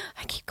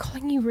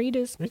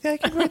readers. yeah, I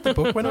can read the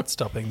book. We're not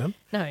stopping them.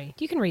 No,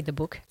 you can read the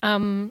book.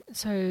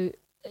 So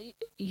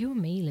you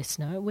and me,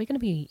 listener, we're going to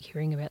be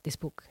hearing about this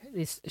book,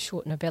 this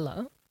short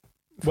novella.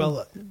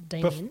 Well,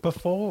 Damien.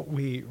 before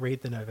we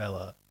read the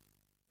novella,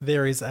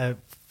 there is a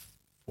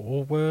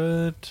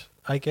foreword,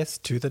 I guess,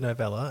 to the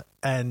novella,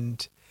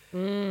 and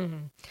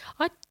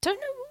I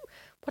don't know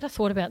what I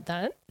thought about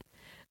that.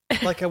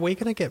 like, are we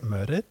going to get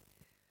murdered?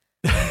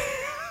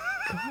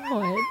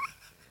 God,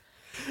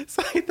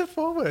 So the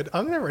foreword,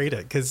 I'm going to read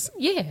it because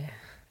yeah.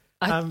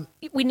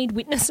 We need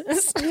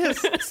witnesses.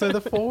 yes. So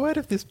the foreword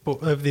of this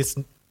book, of this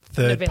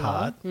third Novella.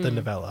 part, the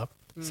novella,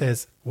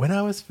 says, "When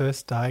I was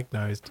first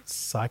diagnosed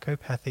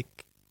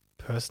psychopathic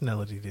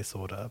personality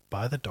disorder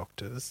by the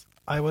doctors,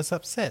 I was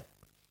upset.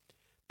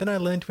 Then I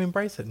learned to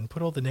embrace it and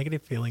put all the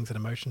negative feelings and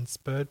emotions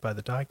spurred by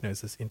the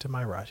diagnosis into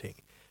my writing.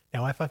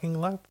 Now I fucking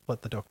love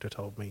what the doctor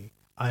told me.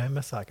 I am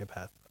a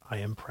psychopath. I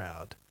am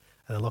proud.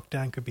 And the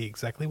lockdown could be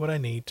exactly what I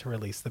need to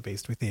release the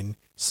beast within."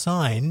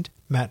 Signed,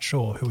 Matt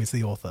Shaw, who is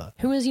the author.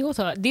 Who is the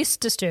author? This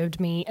disturbed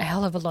me a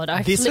hell of a lot.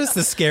 This was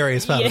the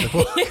scariest part of the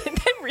book.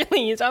 That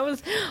really is. I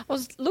was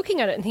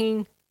looking at it and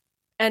thinking,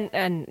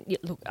 and yeah,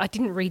 look, I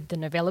didn't read the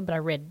novella, but I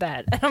read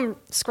that, and I'm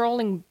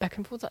scrolling back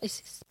and forth. Like,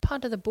 is this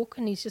part of the book,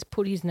 and he's just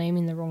put his name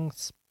in the wrong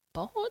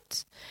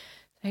spot?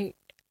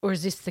 Or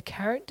is this the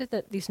character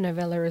that this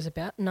novella is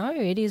about? No,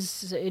 it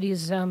is.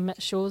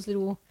 Matt Shaw's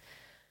little.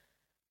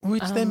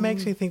 Which then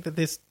makes me think that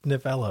this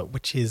novella,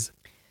 which is,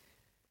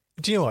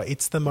 do you know what?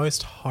 It's the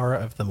most horror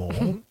of them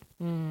all.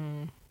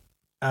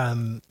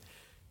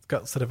 It's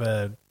got sort of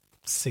a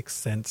Sixth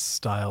Sense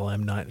style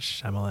M. Night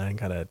Shyamalan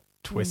kind of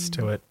twist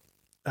to it.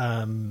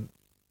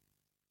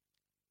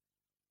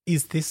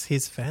 Is this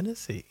his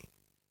fantasy?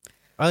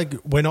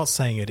 We're not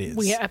saying it is.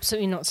 We are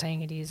absolutely not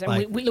saying it is, and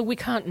Like- we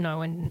can't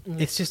know. And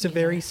It's just a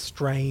very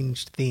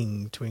strange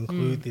thing to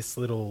include this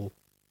little,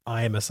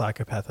 "I am a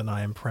psychopath and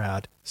I am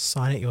proud.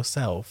 Sign it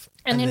yourself."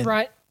 and then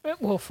write.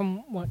 Well, from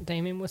what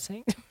Damien was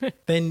saying,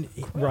 Then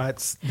he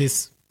writes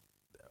this,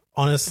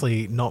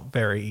 honestly, not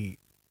very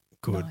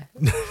good.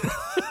 No.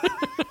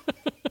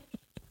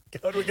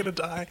 God, we're going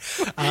to die.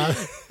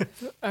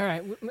 All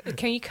right.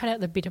 Can you cut out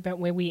the bit about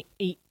where we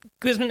eat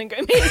Guzman and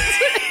Gomez?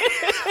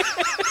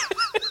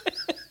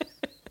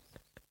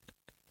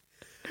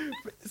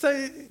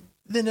 So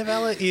the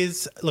novella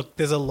is, look,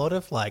 there's a lot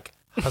of like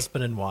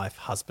husband and wife,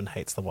 husband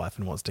hates the wife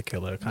and wants to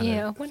kill her kind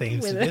of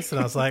themes to this. And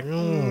I was like,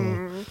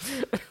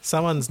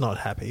 someone's not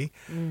happy.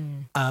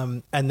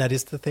 And that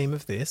is the theme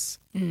of this.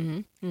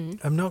 I'm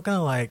not going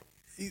to like,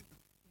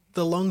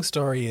 the long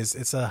story is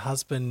it's a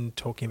husband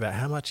talking about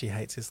how much he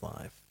hates his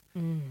life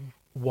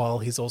while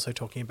he's also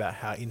talking about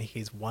how in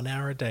his 1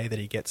 hour a day that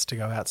he gets to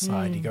go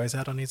outside, he goes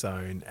out on his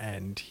own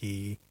and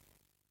he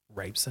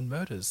rapes and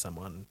murders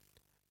someone.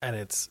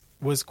 And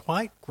was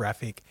quite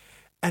graphic.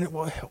 And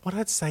what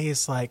I'd say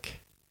is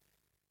like,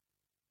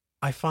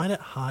 I find it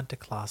hard to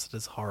class it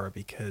as horror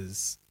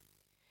because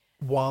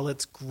while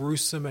it's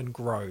gruesome and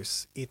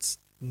gross, it's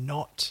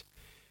not...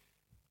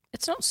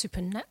 It's not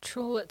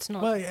supernatural. It's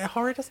not... Well,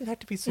 horror doesn't have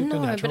to be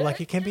supernatural.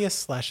 Like it can be a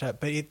slasher,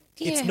 but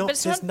it's not...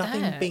 There's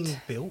nothing being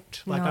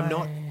built. Like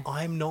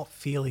I'm not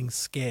feeling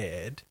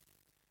scared.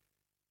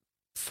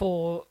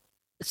 For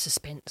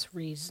suspense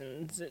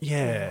reasons.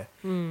 Yeah.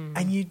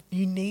 And you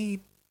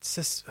need...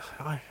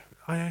 I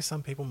know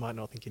some people might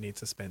not think you need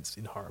suspense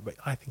in horror, but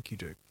I think you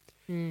do.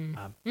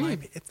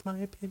 It's my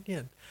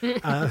opinion.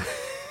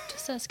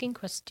 Just asking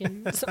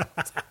questions.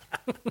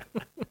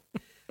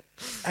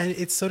 And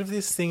it's sort of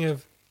this thing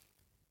of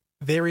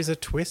there is a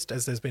twist,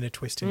 as there's been a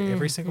twist in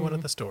every single one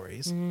of the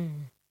stories.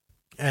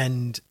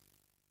 And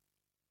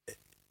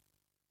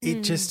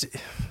it just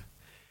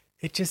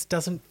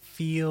doesn't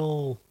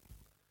feel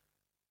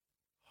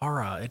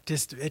horror.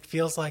 It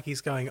feels like he's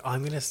going,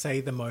 I'm going to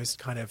say the most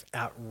kind of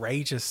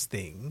outrageous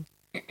thing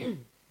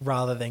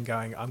rather than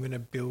going, I'm going to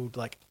build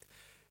like,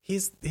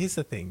 here's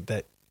the thing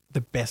that the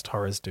best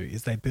horrors do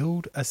is they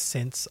build a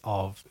sense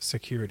of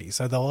security.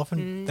 So they'll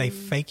often, they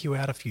fake you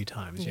out a few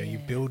times. You know, you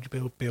build,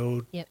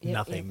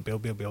 nothing,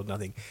 build,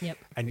 nothing. Yep.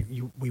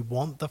 And we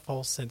want the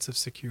false sense of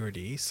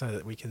security so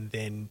that we can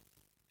then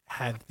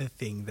have the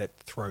thing that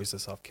throws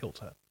us off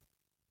kilter.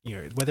 You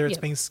know, whether it's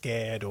being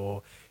scared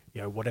or,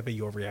 you know, whatever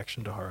your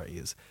reaction to horror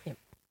is. Yep.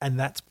 And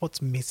that's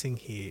what's missing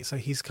here. So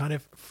he's kind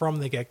of, from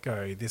the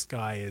get-go, this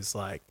guy is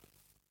like...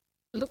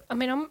 Look, I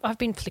mean, I've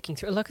been flicking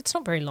through it. Look, it's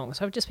not very long,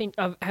 so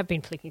I have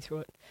been flicking through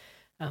it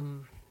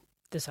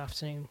this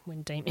afternoon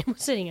when Damien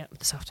was sitting up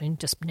this afternoon,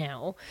 just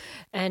now.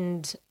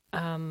 And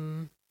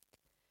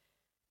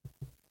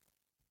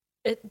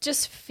it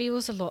just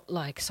feels a lot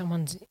like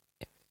someone's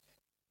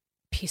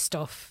pissed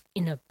off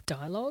in a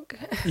dialogue.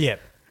 Yeah.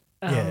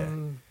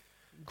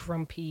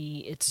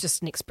 Grumpy. It's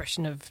just an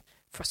expression of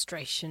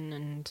frustration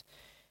and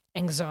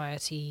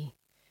anxiety,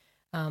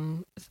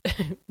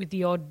 with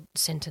the odd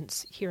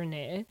sentence here and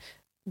there.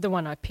 The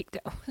one I picked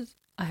out was,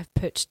 I have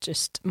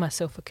purchased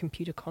myself a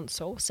computer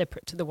console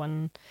separate to the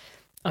one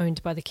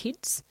owned by the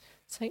kids.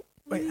 So,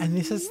 wait, and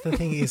this is the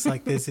thing is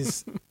like there's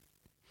this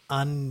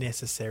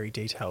unnecessary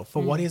detail.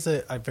 For what is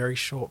a very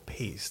short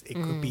piece,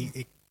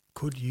 it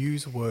could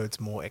use words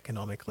more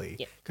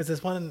economically. Because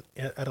there's one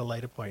at a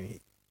later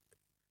point.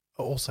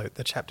 Also,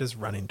 the chapters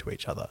run into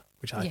each other,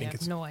 which I think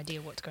is... I have no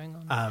idea what's going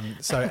on.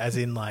 So as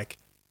in like,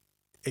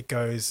 it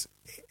goes...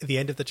 The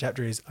end of the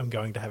chapter is, I'm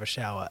going to have a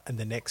shower, and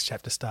the next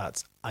chapter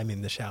starts, I'm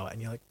in the shower.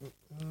 And you're like...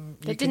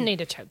 They didn't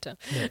need a chapter.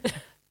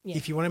 Yeah.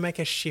 If you want to make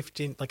a shift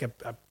in, like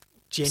a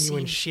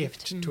genuine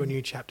shift to a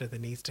new chapter, there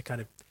needs to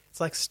kind of... It's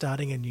like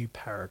starting a new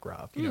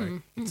paragraph, you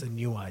know. It's a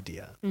new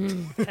idea.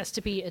 It has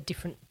to be a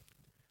different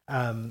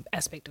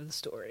aspect of the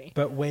story.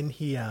 But when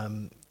he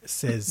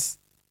says...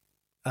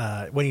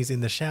 when he's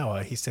in the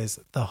shower, he says,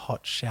 the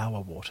hot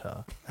shower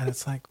water. And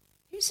it's like...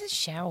 Who says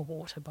shower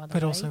water, by the way?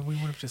 But also, we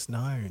would have just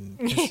known.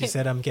 Because she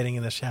said, I'm getting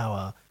in the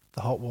shower. The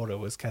hot water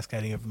was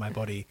cascading over my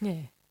body.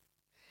 Yeah.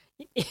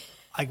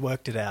 I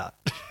worked it out.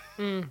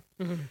 I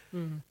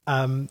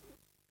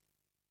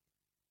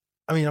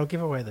mean, I'll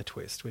give away the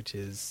twist, which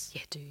is...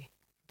 Yeah, do.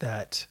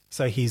 That...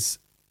 So he's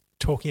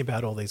talking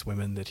about all these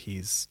women that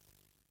he's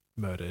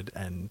murdered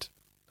and...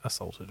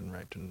 assaulted and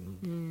raped,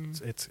 and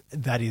it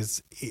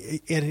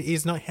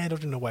is not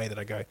handled in a way that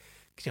I go,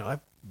 you know, I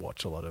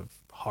watch a lot of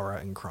horror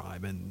and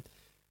crime, and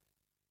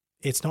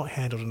it's not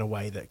handled in a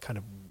way that kind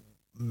of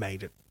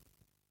made it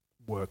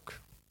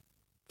work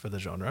for the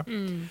genre.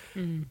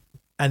 And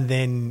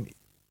then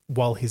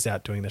while he's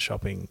out doing the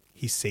shopping,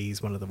 he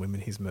sees one of the women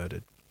he's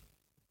murdered,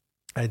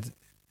 and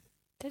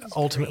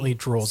ultimately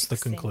draws the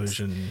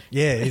conclusion.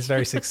 Yeah, he's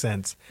very Sixth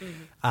Sense.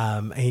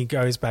 And he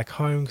goes back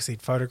home because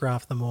he'd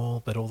photographed them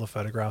all, but all the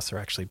photographs are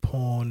actually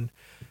porn.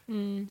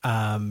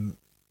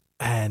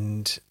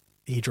 And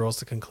he draws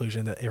the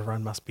conclusion that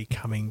everyone must be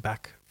coming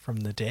back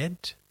from the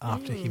dead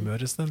after he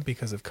murders them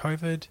because of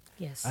COVID.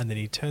 Yes. And then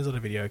he turns on a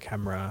video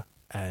camera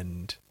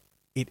and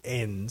it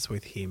ends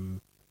with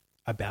him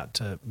about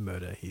to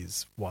murder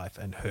his wife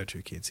and her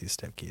two kids, his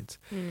stepkids.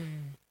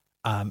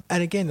 And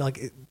again,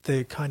 like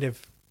the kind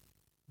of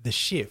the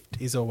shift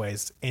is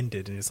always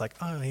ended and it's like,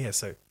 oh yeah,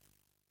 so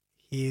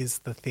here's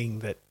the thing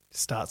that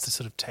starts to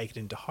sort of take it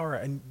into horror,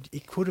 and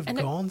it could have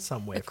gone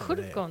somewhere. It could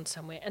have gone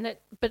somewhere,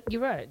 but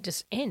you're right. It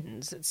just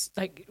ends. It's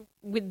like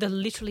with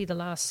literally the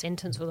last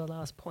sentence or the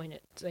last point.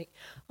 It's like,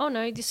 oh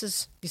no, this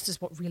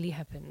is what really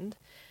happened.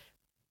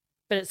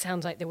 But it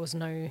sounds like there was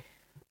no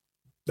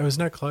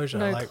closure,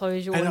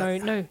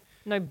 or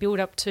no build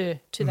up to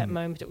that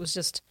moment. It was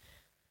just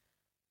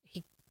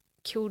he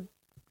killed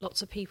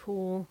lots of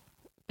people,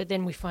 but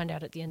then we find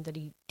out at the end that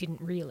he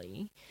didn't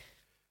really.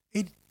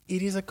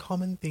 It is a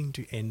common thing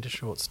to end a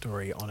short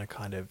story on a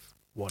kind of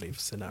what-if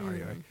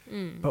scenario.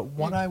 But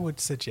what I would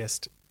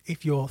suggest,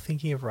 if you're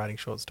thinking of writing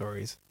short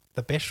stories,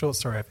 the best short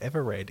story I've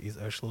ever read is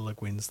Ursula Le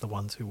Guin's The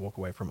Ones Who Walk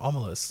Away from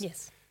Omelas.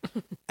 Yes.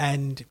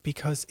 And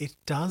because it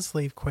does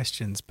leave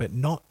questions, but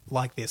not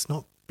like this,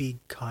 not big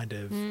kind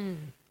of...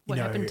 What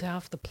happened to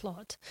half the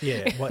plot?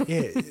 Yeah,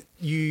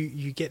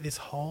 you get this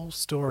whole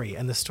story,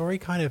 and the story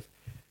kind of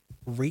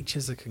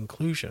reaches a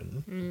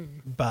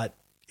conclusion, but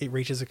it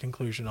reaches a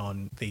conclusion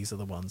on these are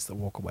the ones that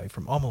walk away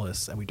from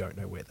Omelas, and we don't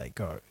know where they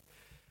go.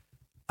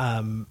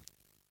 And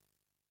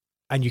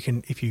you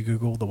can, if you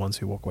Google The Ones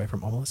Who Walk Away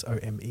from Omelas,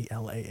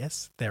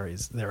 Omelas,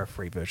 there are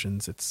free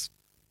versions. It's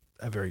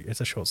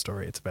a short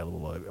story. It's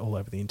available all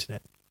over the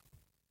internet.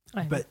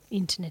 I'm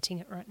interneting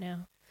it right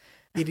now.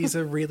 It is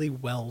a really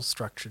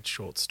well-structured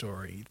short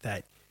story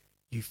that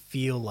you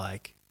feel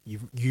like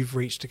you've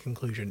reached a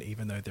conclusion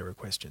even though there are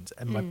questions.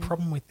 And my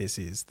problem with this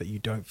is that you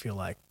don't feel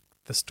like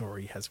the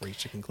story has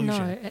reached a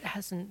conclusion. No, it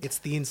hasn't. It's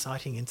the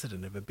inciting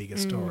incident of a bigger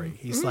story.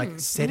 He's like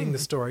setting the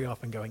story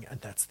off and going, and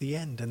that's the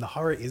end. And the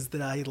horror is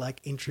that I like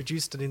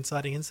introduced an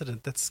inciting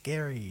incident. That's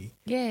scary.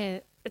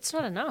 Yeah, it's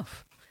not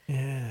enough.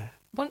 Yeah.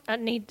 I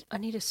need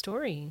a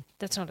story.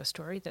 That's not a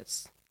story.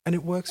 And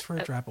it works for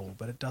a drabble,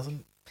 but it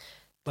doesn't.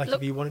 Like,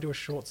 look, if you want to do a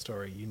short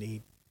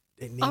story,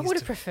 I would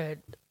have preferred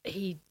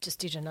he just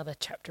did another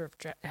chapter of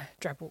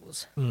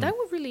drabbles. They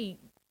were really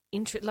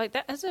like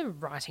that as a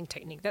writing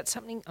technique. That's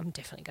something I'm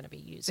definitely going to be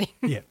using.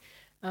 Yeah.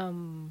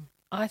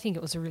 I think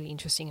it was a really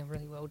interesting and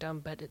really well done,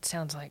 but it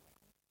sounds like,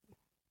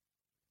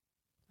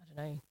 I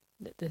don't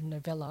know, the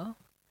novella.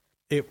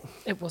 It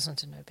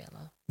wasn't a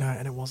novella. No,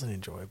 and it wasn't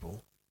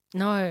enjoyable.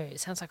 No, it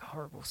sounds like a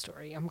horrible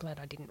story. I'm glad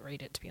I didn't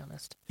read it, to be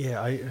honest.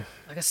 Yeah, I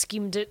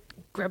skimmed it,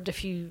 grabbed a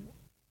few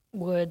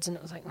words, and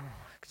it was like, oh,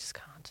 I just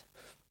can't.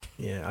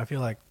 Yeah, I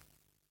feel like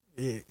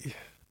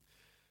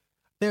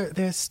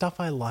there's stuff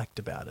I liked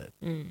about it,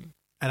 and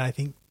I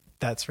think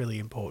that's really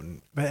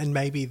important. And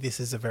maybe this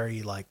is a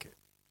very like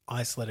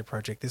isolated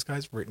project. This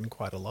guy's written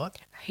quite a lot.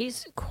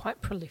 He's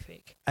quite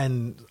prolific,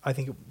 and I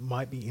think it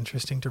might be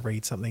interesting to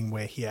read something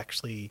where he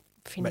actually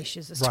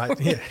finishes a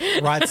story,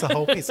 writes a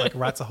whole piece, like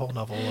writes a whole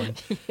novel,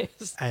 and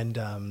yes.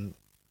 and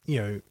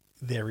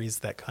there is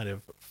that kind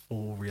of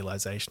full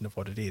realization of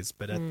what it is,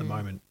 but at the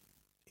moment,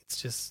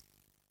 it's just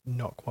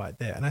not quite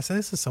there. And I say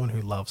this as someone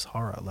who loves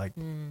horror. Like,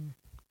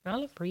 I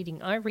love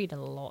reading. I read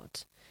a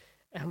lot,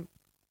 and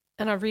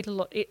I read a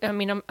lot.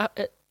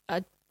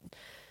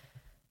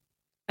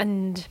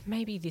 And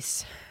maybe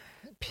this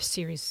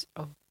series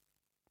of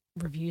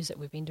reviews that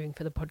we've been doing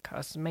for the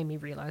podcast made me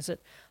realise that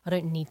I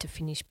don't need to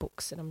finish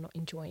books that I'm not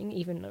enjoying,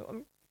 even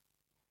though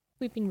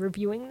we've been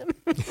reviewing them.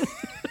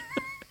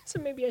 So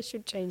maybe I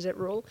should change that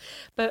rule.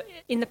 But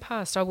in the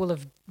past, I will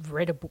have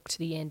read a book to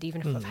the end,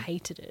 even if I've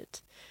hated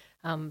it,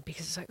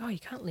 because it's like, oh, you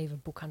can't leave a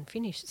book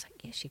unfinished. It's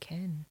like, yes, you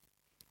can.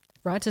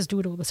 Writers do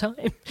it all the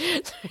time.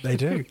 They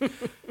do.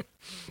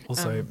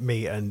 Also,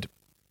 me and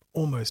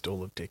almost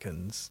all of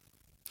Dickens.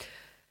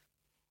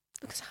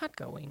 It's hard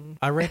going.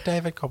 I read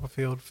David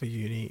Copperfield for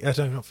uni.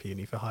 No, not for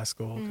uni, for high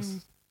school.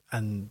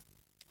 And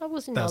I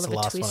was in that was the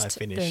last Twist, one I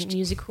finished. The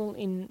musical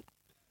in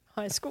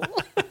high school.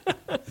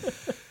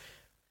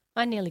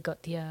 I nearly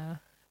got the,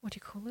 what do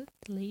you call it,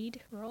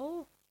 lead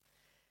role.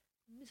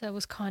 So I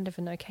was kind of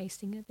an okay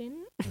singer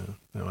then.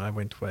 No, I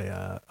went to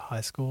a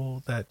high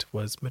school that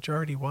was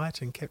majority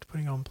white and kept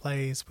putting on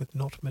plays with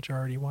not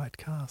majority white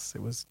casts.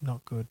 It was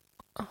not good.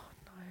 Oh,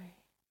 no.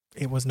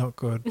 It was not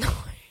good. No.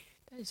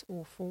 Is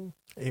awful.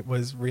 It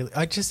was really...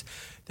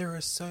 there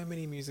are so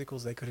many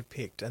musicals they could have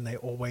picked, and they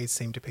always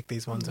seem to pick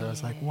these ones where I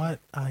was like, what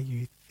are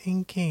you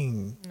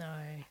thinking? No,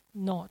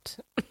 not.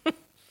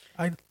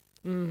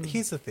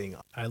 Here's the thing.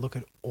 I look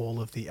at all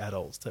of the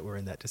adults that were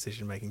in that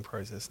decision-making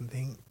process and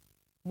think...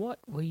 What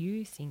were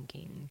you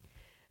thinking?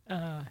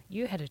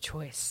 You had a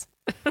choice.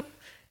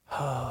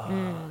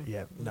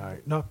 Yeah, no,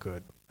 not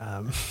good.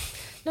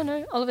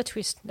 No, Oliver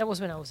Twist. That was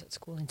when I was at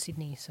school in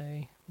Sydney, so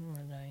I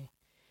don't know.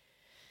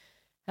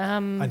 I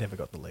never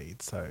got the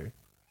lead, so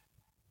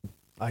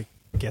I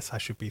guess I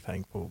should be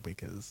thankful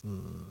because...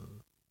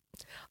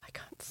 I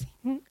can't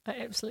sing. I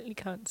absolutely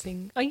can't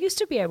sing. I used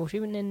to be able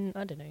to, and then,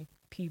 I don't know,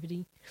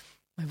 puberty,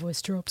 my voice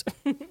dropped.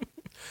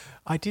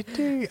 I did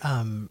do,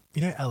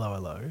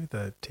 LOLO,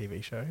 the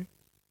TV show.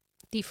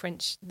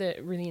 The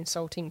really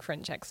insulting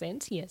French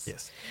accents, yes.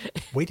 Yes.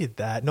 We did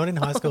that. Not in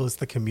high school, it's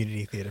the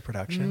community theatre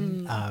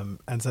production.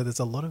 And so there's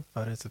a lot of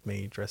photos of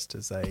me dressed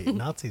as a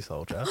Nazi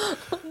soldier.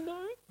 Oh, no.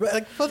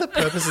 Like, for the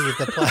purposes of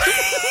the play. No,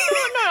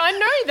 I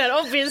know that,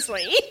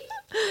 obviously.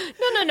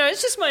 No.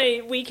 It's just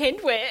my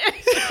weekend wear.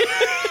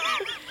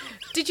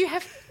 Did you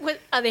have?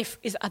 Are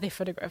there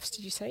photographs?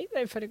 Did you say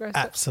there are photographs?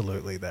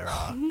 Absolutely, there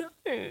are. No.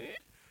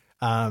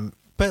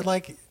 But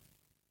like,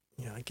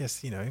 I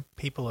guess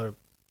people are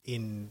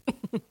in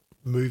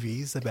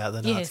movies about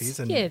the Nazis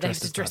and they have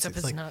dressed to as dress up Nazis.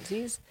 as Like,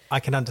 Nazis. I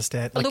can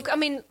understand. Like, Look, I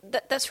mean,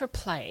 that's for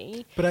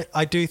play. but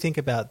I do think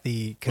about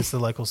because the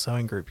local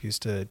sewing group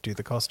used to do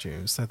the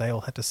costumes, so they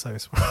all had to sew.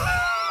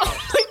 Oh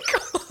my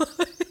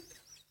god!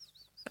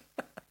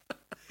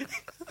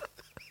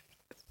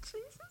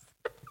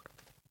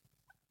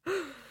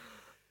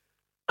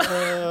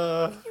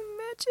 Can you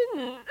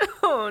imagine?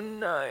 Oh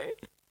no!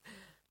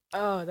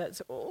 Oh,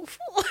 that's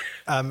awful.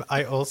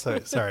 I also,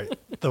 sorry,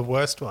 the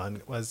worst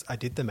one was I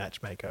did The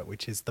Matchmaker,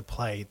 which is the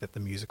play that the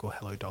musical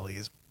Hello Dolly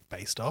is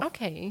based off.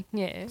 Okay,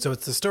 yeah. So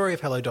it's the story of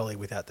Hello Dolly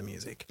without the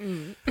music.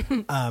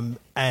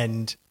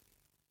 And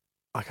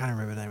I can't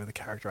remember the name of the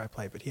character I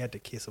played, but he had to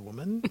kiss a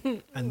woman,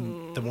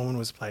 and the woman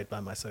was played by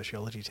my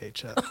sociology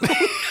teacher.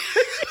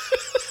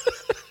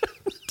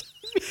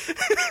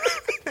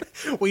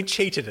 We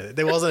cheated it.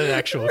 There wasn't an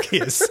actual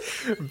kiss,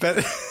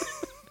 but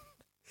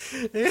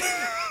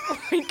Oh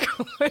my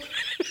god!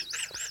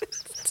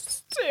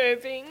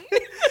 Disturbing.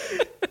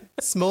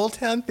 small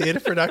town theatre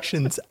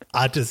productions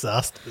are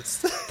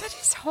disasters. That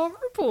is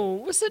horrible.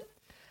 Was it?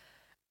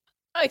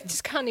 I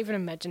just can't even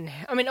imagine.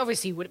 I mean,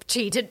 obviously you would have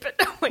cheated, but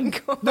oh my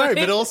god! No,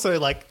 but also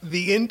like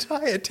the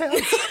entire town.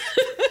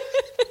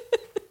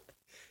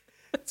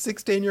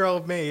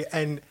 16-year-old me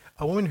and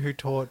a woman who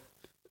taught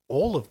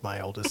all of my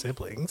older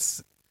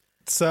siblings.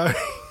 So,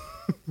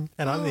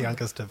 and I'm the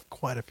youngest of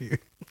quite a few.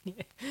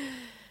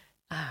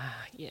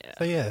 Yeah.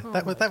 So yeah,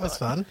 that was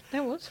fun.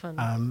 That was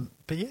fun.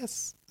 But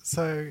yes,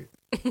 so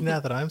now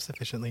that I'm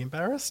sufficiently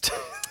embarrassed,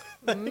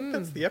 I think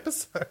that's the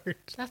episode.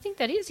 I think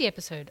that is the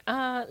episode.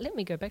 Let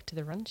me go back to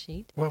the run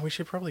sheet. Well, we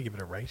should probably give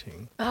it a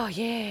rating. Oh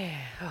yeah.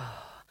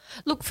 Oh.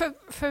 Look, for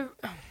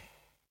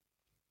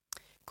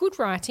good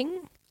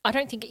writing, I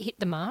don't think it hit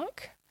the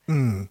mark.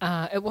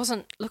 It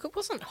wasn't. Look, it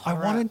wasn't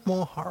horror. I wanted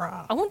more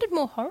horror. I wanted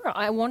more horror.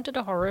 I wanted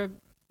a horror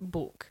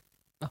book.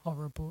 A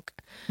horror book.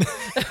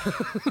 I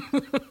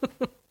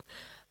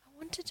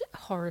wanted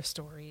horror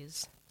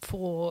stories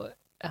for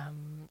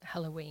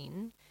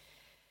Halloween,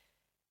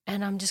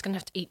 and I'm just going to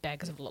have to eat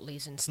bags of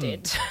lollies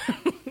instead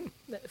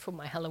for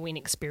my Halloween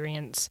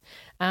experience.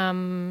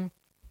 I'm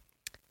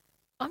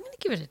going to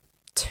give it a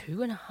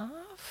 2.5.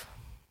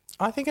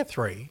 I think a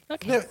 3.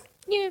 Okay.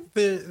 Yeah.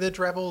 The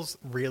Drabbles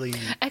really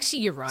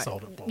Actually, you're right.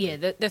 sold it for me.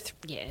 Yeah,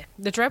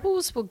 the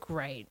Drabbles were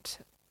great.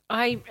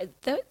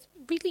 They're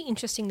really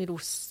interesting little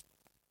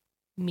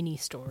mini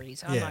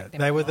stories. I like them.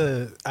 they a were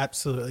lot.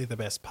 absolutely the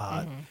best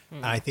part.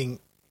 And I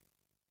think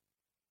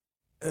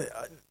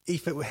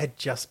if it had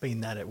just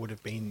been that, it would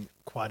have been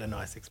quite a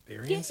nice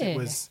experience. Yeah. It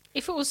was.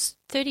 If it was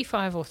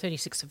 35 or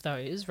 36 of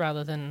those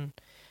rather than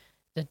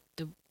the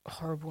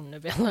horrible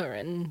novella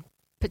and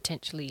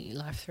potentially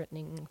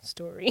life-threatening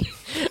story.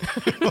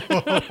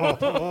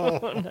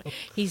 No,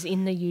 he's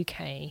in the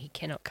UK. He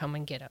cannot come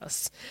and get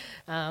us.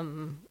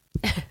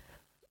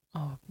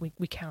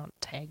 We can't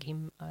tag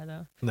him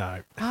either.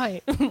 No.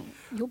 Hi,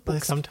 your But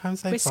books.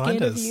 sometimes they We're find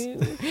scared us.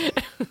 of you.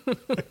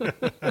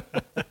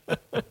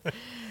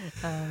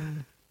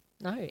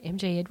 No,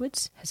 MJ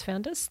Edwards has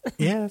found us.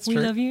 Yeah, that's We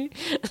true. love you.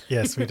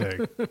 Yes, we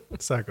do.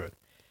 So good.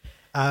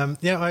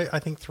 I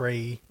think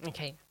 3.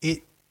 Okay.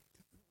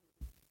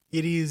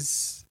 It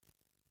is.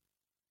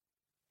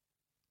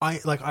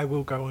 I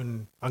will go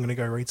and I'm going to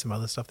go read some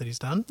other stuff that he's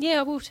done Yeah,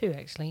 I will too,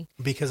 actually.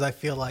 because I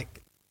feel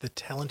like the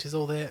talent is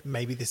all there.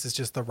 Maybe this is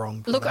just the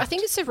wrong product. Look, I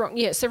think it's the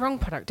wrong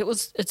product.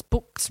 It's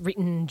books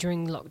written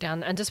during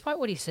lockdown, and despite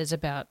what he says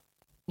about,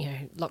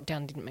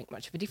 lockdown didn't make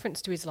much of a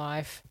difference to his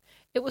life,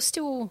 it was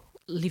still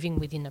living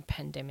within a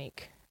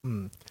pandemic.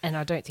 And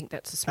I don't think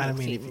that's a small And I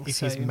mean, thing. if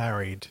he's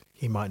married,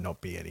 he might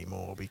not be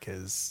anymore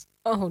because.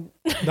 Oh,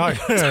 No,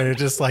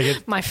 just like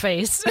it. my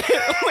face.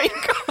 Oh my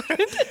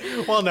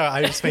God. Well, no,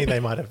 I just mean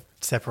they might have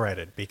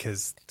separated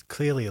because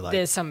clearly, like.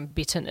 There's some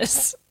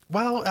bitterness.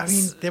 Well, I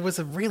mean, there was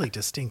a really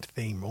distinct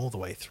theme all the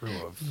way through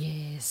of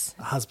Yes.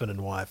 husband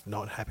and wife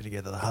not happy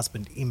together. The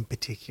husband in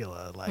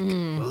particular, like,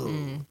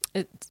 ugh.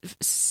 It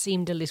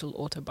seemed a little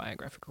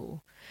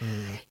autobiographical.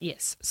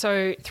 Yes.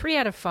 So 3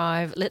 out of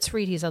 5. Let's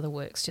read his other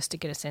works just to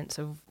get a sense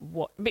of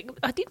what.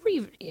 I did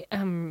read,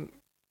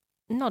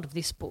 not of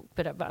this book,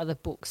 but of other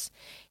books.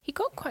 He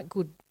got quite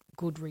good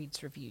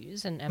Goodreads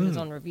reviews and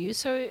Amazon reviews.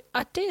 So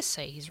I dare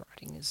say his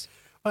writing is.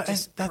 Well, and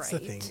just that's the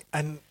great. thing.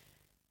 And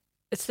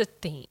It's the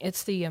thing.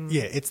 It's the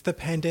it's the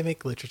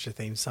pandemic literature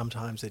theme.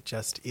 Sometimes it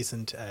just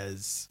isn't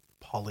as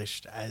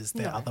polished as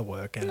their other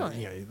work, and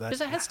that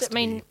because it has to. I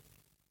mean,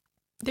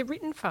 they're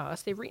written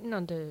fast. They're written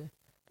under, I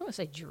don't want to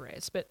say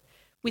duress, but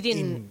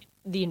within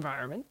the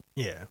environment.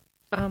 Yeah.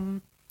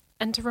 And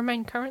to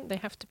remain current, they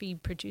have to be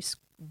produced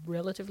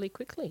relatively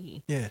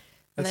quickly. Yeah.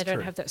 And they don't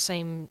true. have that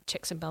same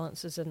checks and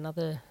balances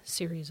another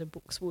series of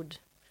books would.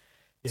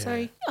 Yeah.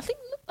 So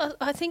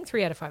I think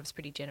 3 out of 5 is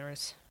pretty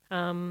generous.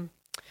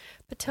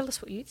 But tell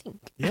us what you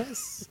think.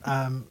 Yes.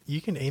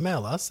 You can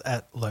email us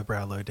at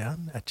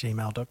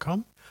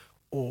lowbrowlowdown@gmail.com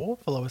or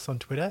follow us on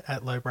Twitter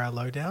at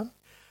lowbrowlowdown.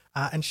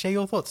 And share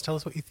your thoughts. Tell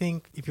us what you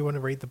think. If you want to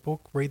read the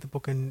book,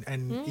 and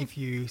if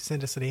you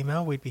send us an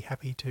email, we'd be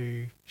happy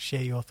to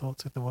share your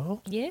thoughts with the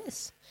world.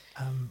 Yes.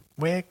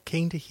 We're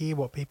keen to hear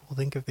what people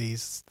think of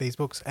these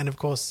books. And, of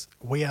course,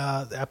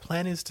 our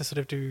plan is to sort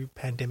of do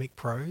pandemic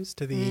prose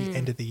to the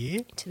end of the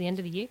year. To the end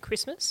of the year,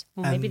 Christmas,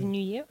 or maybe the New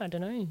Year, I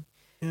don't know.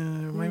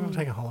 Maybe we'll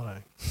take a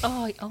holiday.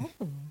 Oh,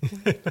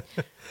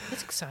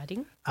 that's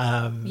exciting.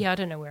 I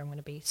don't know where I'm going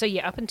to be. So,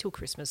 up until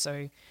Christmas,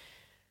 so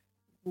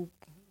we'll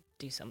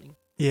do something.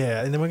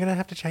 Yeah, and then we're going to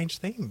have to change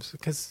themes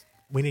because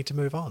we need to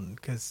move on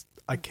because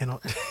I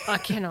cannot. I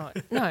cannot.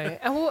 No.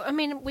 Well, I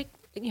mean, we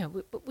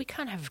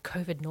can't have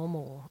COVID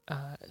normal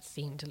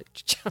themed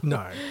literature.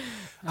 No.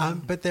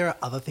 But there are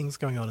other things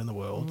going on in the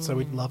world, so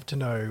we'd love to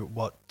know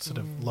what sort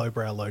of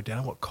lowbrow,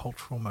 lowdown, what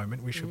cultural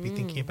moment we should be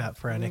thinking about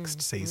for our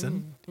next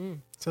season.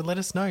 So let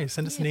us know.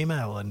 Send us an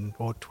email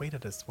or tweet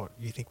at us what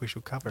you think we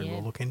should cover and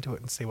we'll look into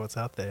it and see what's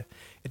out there.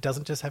 It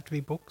doesn't just have to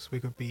be books. We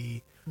could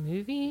be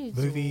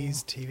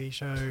movies, TV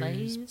shows.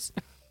 Plays.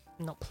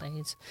 Not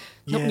plays.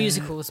 Not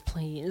musicals,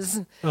 please.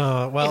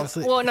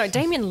 Well, no,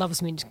 Damien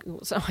loves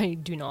musicals. I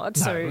do not.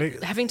 No, so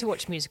having to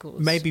watch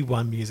musicals. Maybe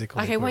one musical.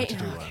 Okay, wait. To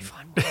do okay, one.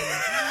 Fine.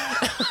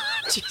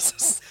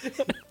 Jesus.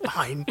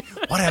 Fine.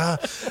 Whatever.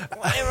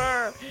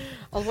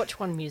 I'll watch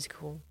one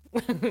musical.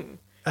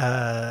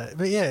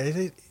 But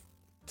yeah,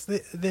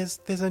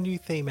 there's a new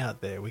theme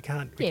out there. We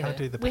can't do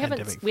the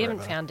pandemic. We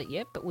haven't found it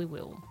yet, but we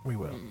will. We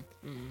will.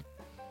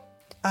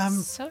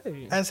 As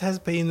has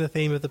been the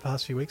theme of the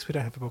past few weeks, we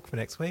don't have a book for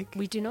next week.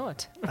 We do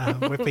not.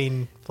 We've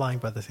been flying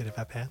by the seat of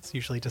our pants,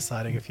 usually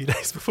deciding a few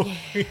days before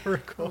we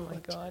record. Oh my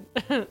God.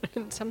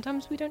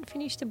 Sometimes we don't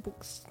finish the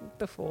books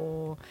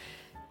before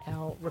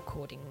our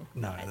recording.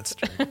 No, that's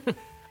true.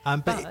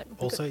 But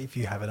also, if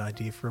you have an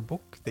idea for a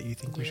book that you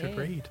think we should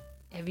read.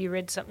 Have you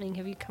read something?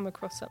 Have you come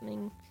across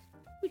something?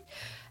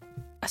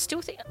 I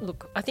still think,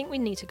 I think we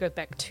need to go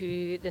back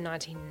to the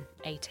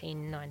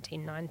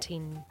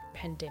 1918-1919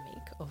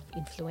 pandemic of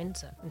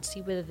influenza and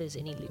see whether there's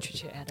any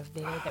literature out of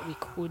there that we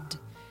could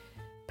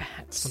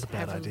perhaps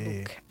have a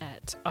look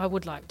at. I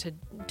would like to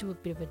do a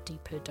bit of a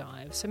deeper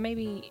dive. So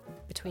maybe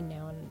between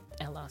now and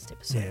our last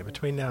episode. Yeah,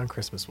 between now and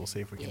Christmas, we'll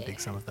see if we can dig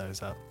some of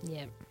those up.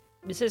 Yeah.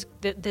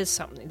 There's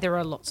something. There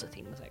are lots of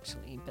things,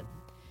 actually, but...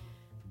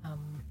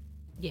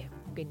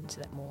 we'll get into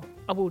that more.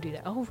 I will do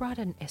that. I'll write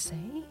an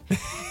essay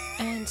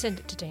and send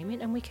it to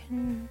Damien and we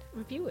can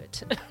review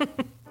it.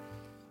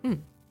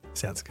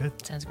 Sounds good.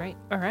 Sounds great.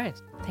 All right.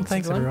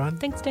 Thanks everyone.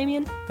 Thanks,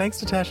 Damien. Thanks,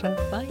 Natasha.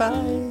 Bye.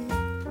 Bye.